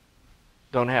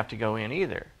don't have to go in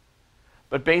either.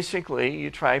 But basically, you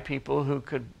try people who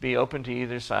could be open to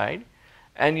either side,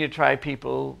 and you try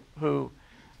people who,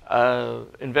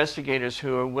 investigators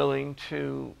who are willing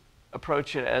to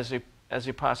approach it as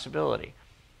a possibility.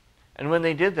 And when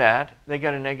they did that, they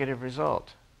got a negative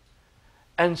result.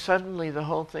 And suddenly the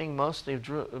whole thing mostly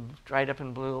dried up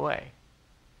and blew away.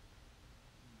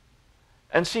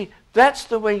 And see, that's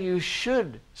the way you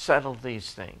should settle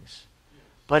these things.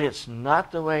 But it's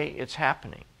not the way it's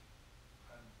happening.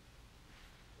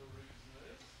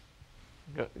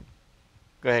 Go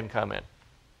ahead and comment.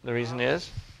 The reason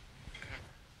is?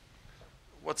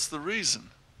 What's the reason?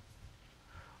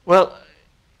 Well,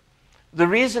 the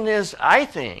reason is, I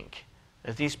think,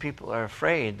 that these people are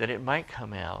afraid that it might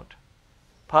come out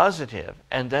positive,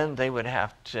 and then they would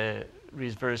have to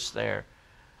reverse their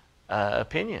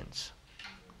opinions.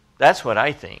 That's what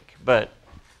I think, but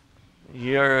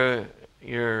your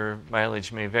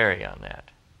mileage may vary on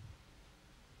that.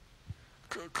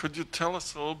 Could you tell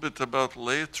us a little bit about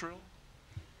Laetrile?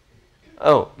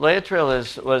 Oh,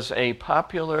 Laetrile was a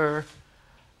popular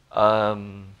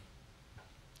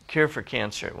cure for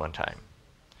cancer at one time.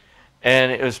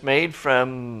 And it was made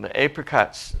from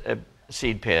apricot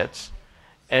seed pits,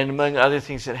 and among other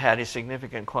things, it had a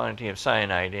significant quantity of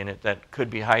cyanide in it that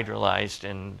could be hydrolyzed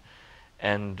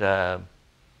and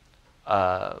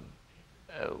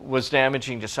was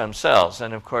damaging to some cells.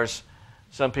 And of course,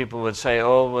 some people would say,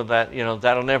 "Oh, well,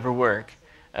 that'll never work,"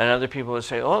 and other people would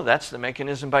say, "Oh, that's the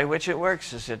mechanism by which it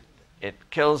works. Is it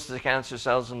kills the cancer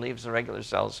cells and leaves the regular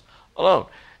cells alone."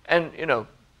 And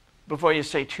before you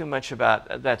say too much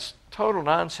about that's total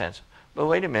nonsense. But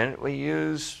wait a minute, we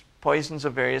use poisons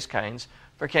of various kinds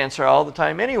for cancer all the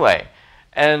time anyway.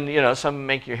 And some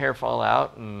make your hair fall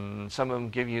out, and some of them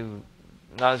give you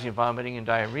nausea, vomiting, and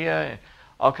diarrhea, and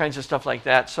all kinds of stuff like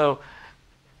that. So,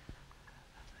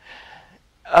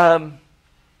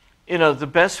 the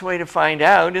best way to find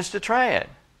out is to try it.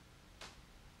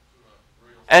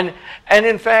 And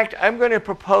in fact, I'm going to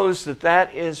propose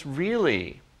that is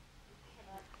really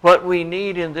what we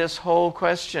need in this whole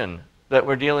question that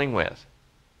we're dealing with.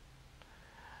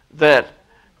 That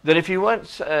if you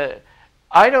want,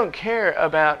 I don't care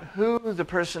about who the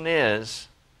person is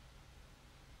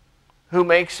who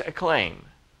makes a claim,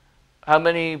 how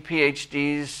many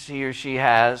PhDs he or she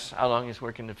has, how long he's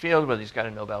worked in the field, whether he's got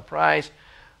a Nobel Prize.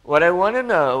 What I want to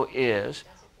know is,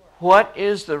 what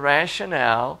is the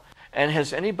rationale, and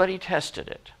has anybody tested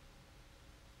it?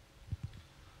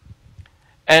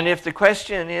 And if the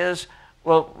question is,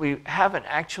 well, we haven't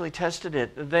actually tested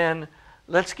it, then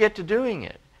let's get to doing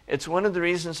it. It's one of the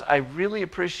reasons I really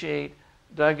appreciate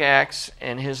Doug Axe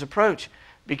and his approach,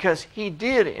 because he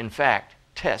did, in fact,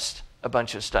 test a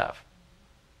bunch of stuff.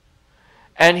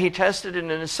 And he tested it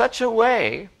in such a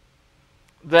way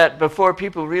that before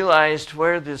people realized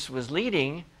where this was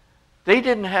leading, they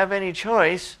didn't have any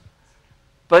choice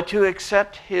but to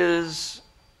accept his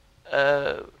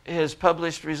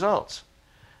published results.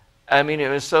 I mean, it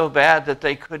was so bad that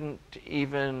they couldn't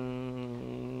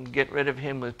even get rid of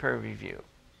him with peer review.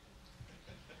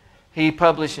 He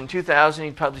published in 2000,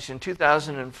 he published in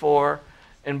 2004,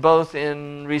 and both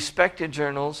in respected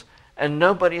journals, and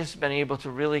nobody has been able to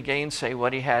really gainsay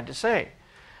what he had to say.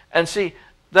 And see,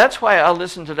 that's why I'll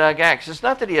listen to Doug Axe. It's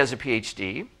not that he has a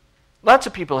PhD. Lots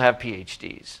of people have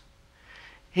PhDs.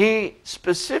 He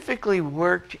specifically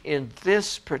worked in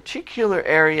this particular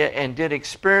area and did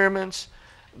experiments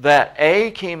that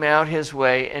A, came out his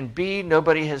way, and B,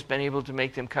 nobody has been able to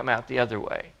make them come out the other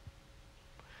way.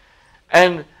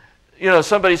 And,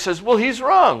 somebody says, well, he's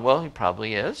wrong. Well, he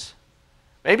probably is.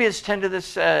 Maybe it's 10 to the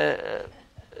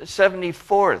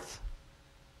 74th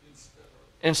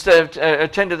instead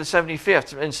of 10 to the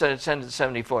 75th instead of 10 to the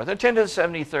 74th, or 10 to the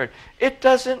 73rd. It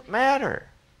doesn't matter.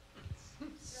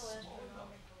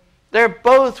 They're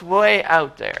both way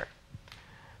out there.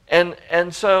 And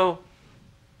so,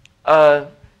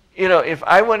 if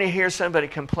I want to hear somebody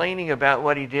complaining about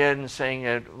what he did and saying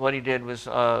that what he did was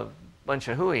a bunch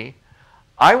of hooey,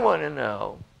 I want to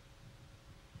know,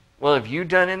 well, have you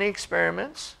done any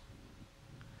experiments?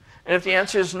 And if the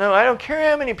answer is no, I don't care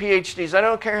how many PhDs, I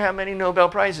don't care how many Nobel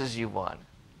Prizes you won.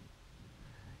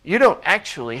 You don't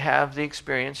actually have the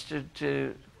experience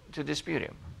to dispute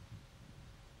him.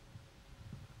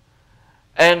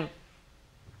 And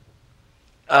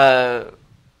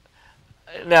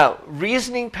now,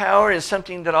 reasoning power is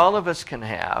something that all of us can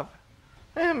have.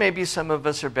 Maybe some of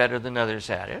us are better than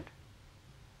others at it.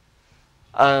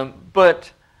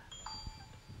 But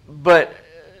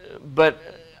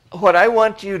what I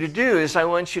want you to do is I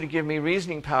want you to give me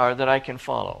reasoning power that I can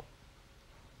follow.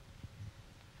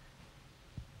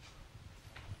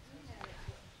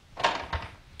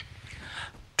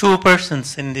 Two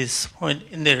persons in this point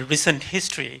in the recent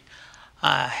history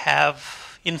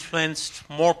have influenced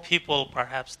more people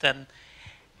perhaps than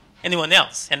anyone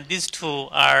else, and these two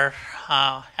are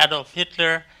Adolf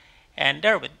Hitler and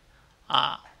Darwin.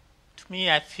 To me,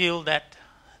 I feel that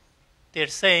they're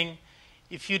saying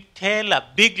if you tell a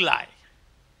big lie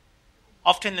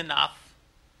often enough,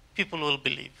 people will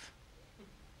believe.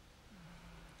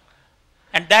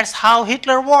 And that's how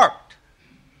Hitler worked.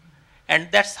 And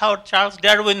that's how Charles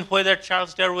Darwin, whether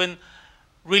Charles Darwin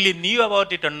really knew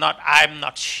about it or not, I'm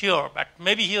not sure. But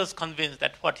maybe he was convinced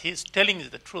that what he's telling is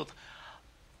the truth.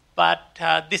 But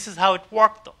this is how it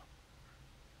worked, though.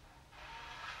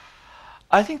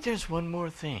 I think there's one more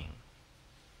thing.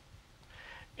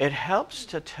 It helps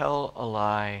to tell a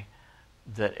lie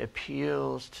that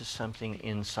appeals to something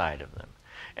inside of them.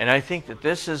 And I think that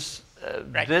this is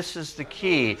the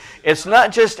key. It's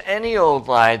not just any old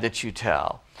lie that you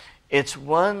tell. It's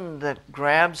one that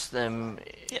grabs them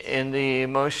in the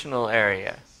emotional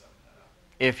area.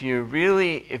 If you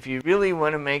really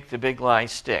want to make the big lie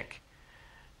stick,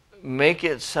 make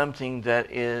it something that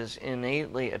is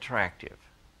innately attractive.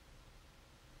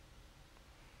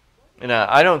 And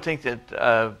I don't think that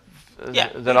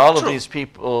that all of these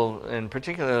people, and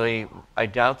particularly I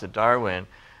doubt that Darwin,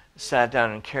 sat down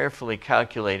and carefully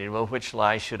calculated, well, which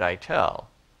lie should I tell?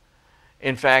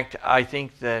 In fact, I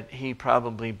think that he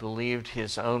probably believed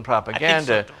his own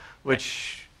propaganda, so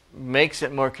which makes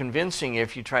it more convincing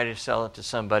if you try to sell it to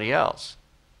somebody else.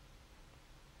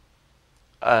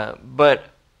 But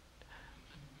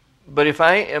if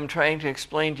I am trying to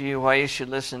explain to you why you should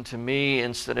listen to me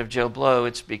instead of Joe Blow,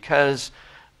 it's because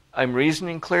I'm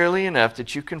reasoning clearly enough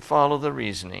that you can follow the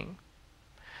reasoning.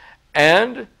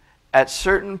 And at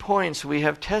certain points, we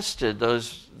have tested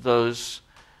those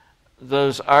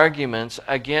arguments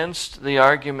against the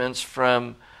arguments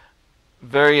from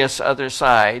various other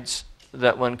sides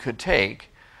that one could take,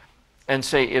 and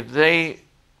say if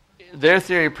their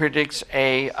theory predicts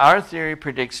A, our theory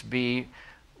predicts B,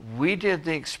 we did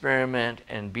the experiment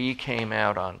and B came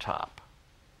out on top.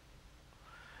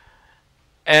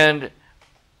 And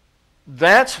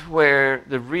that's where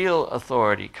the real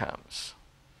authority comes.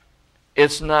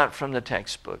 It's not from the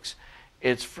textbooks.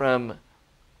 It's from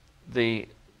the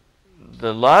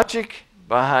logic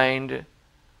behind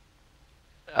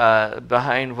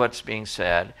what's being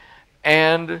said,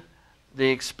 and the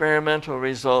experimental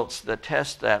results that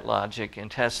test that logic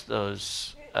and test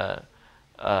those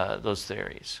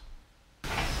theories.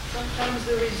 Sometimes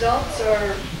the results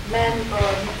are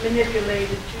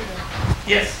manipulated too.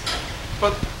 Yes.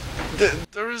 But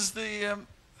there is the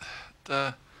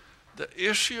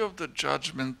issue of the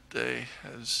Judgment Day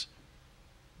has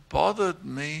bothered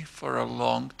me for a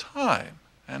long time,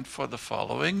 and for the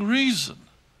following reason.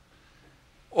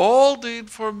 All the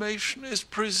information is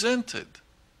presented,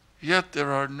 yet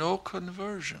there are no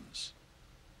conversions.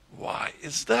 Why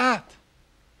is that?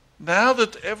 Now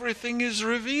that everything is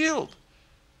revealed,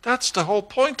 that's the whole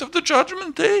point of the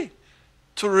Judgment Day,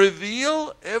 to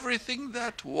reveal everything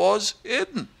that was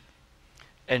hidden.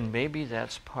 And maybe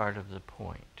that's part of the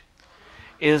point,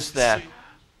 is that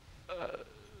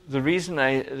the reason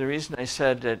I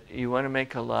said that you want to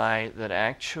make a lie that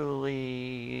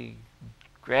actually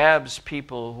grabs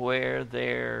people where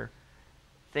they're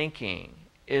thinking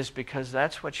is because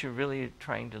that's what you're really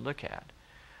trying to look at.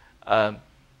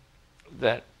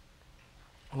 That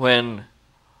when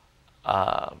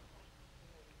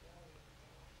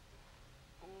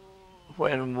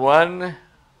one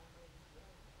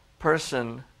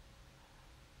person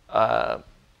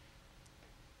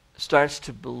starts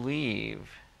to believe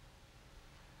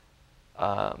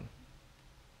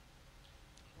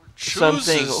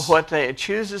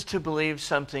chooses to believe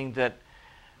something that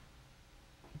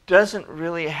doesn't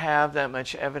really have that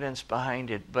much evidence behind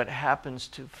it, but happens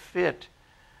to fit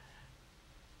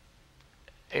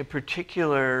a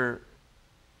particular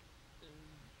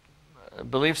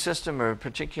belief system or a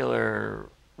particular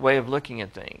way of looking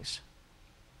at things,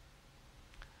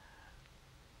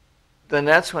 then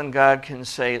that's when God can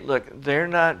say, look, they're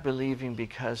not believing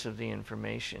because of the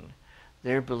information.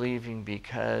 They're believing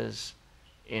because,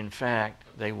 in fact,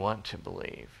 they want to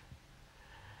believe.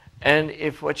 And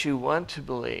if what you want to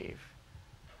believe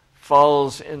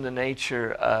falls in the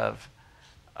nature of,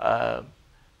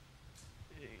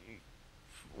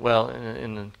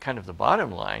 in the kind of the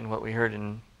bottom line, what we heard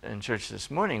in church this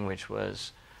morning, which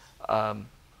was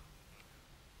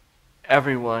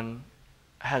everyone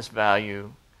has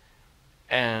value,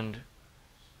 and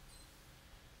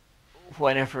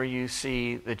whenever you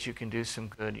see that you can do some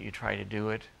good, you try to do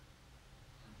it.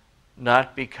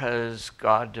 Not because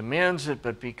God demands it,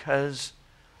 but because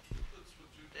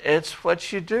it's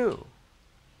what you do.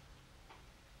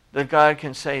 That God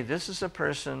can say, this is a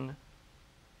person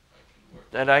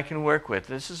that I can work with.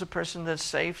 This is a person that's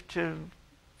safe to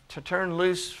turn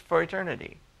loose for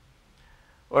eternity.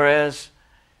 Whereas,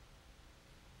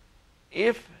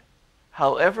 if,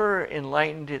 however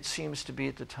enlightened it seems to be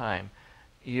at the time,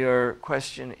 your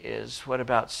question is, what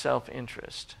about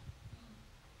self-interest?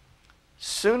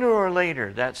 Sooner or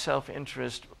later, that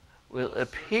self-interest will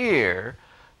appear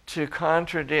to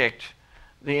contradict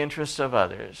the interests of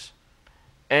others.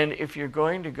 And if you're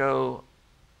going to go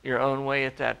your own way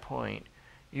at that point,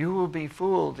 you will be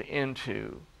fooled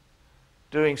into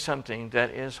doing something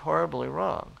that is horribly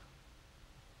wrong.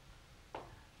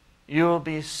 You will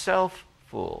be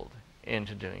self-fooled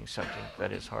into doing something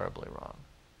that is horribly wrong.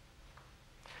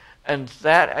 And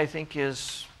that, I think,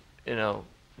 is, it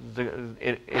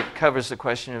covers the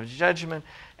question of judgment,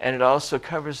 and it also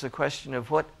covers the question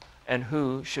of what and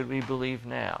who should we believe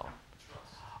now.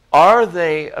 Are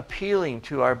they appealing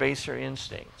to our baser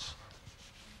instincts?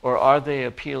 Or are they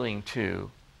appealing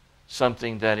to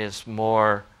something that is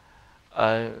more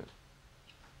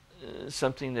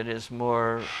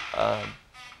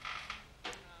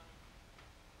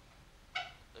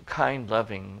kind,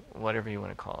 loving, whatever you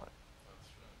want to call it?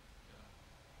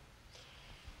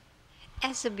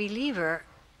 As a believer,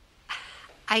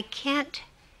 I can't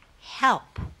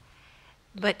help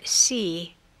but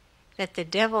see that the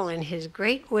devil, in his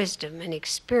great wisdom and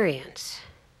experience,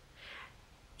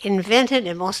 invented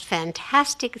a most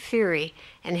fantastic theory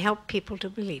and helped people to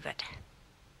believe it.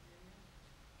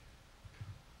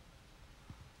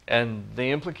 And the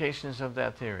implications of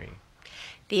that theory?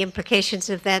 The implications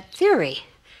of that theory.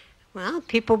 Well,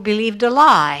 people believed a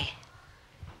lie.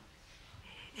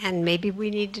 And maybe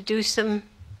we need to do some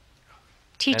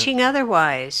teaching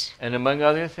otherwise. And among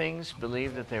other things,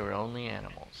 believe that they were only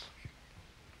animals.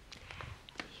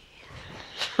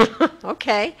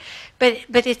 Okay. But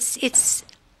it's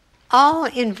all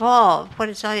involved. What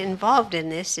is all involved in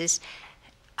this is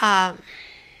a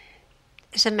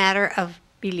matter of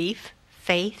belief,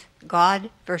 faith, God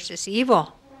versus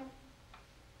evil.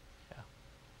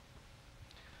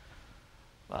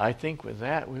 I think with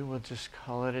that, we will just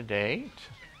call it a day.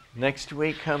 Next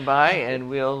week, come by and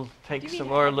we'll take some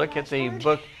more look at the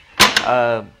book,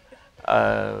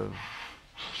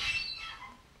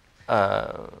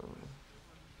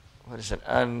 what is it?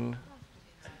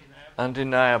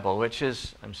 Undeniable, which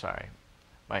is, I'm sorry,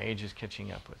 my age is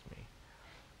catching up with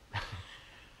me.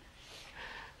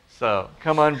 So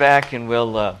come on back and we'll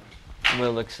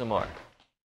look some more.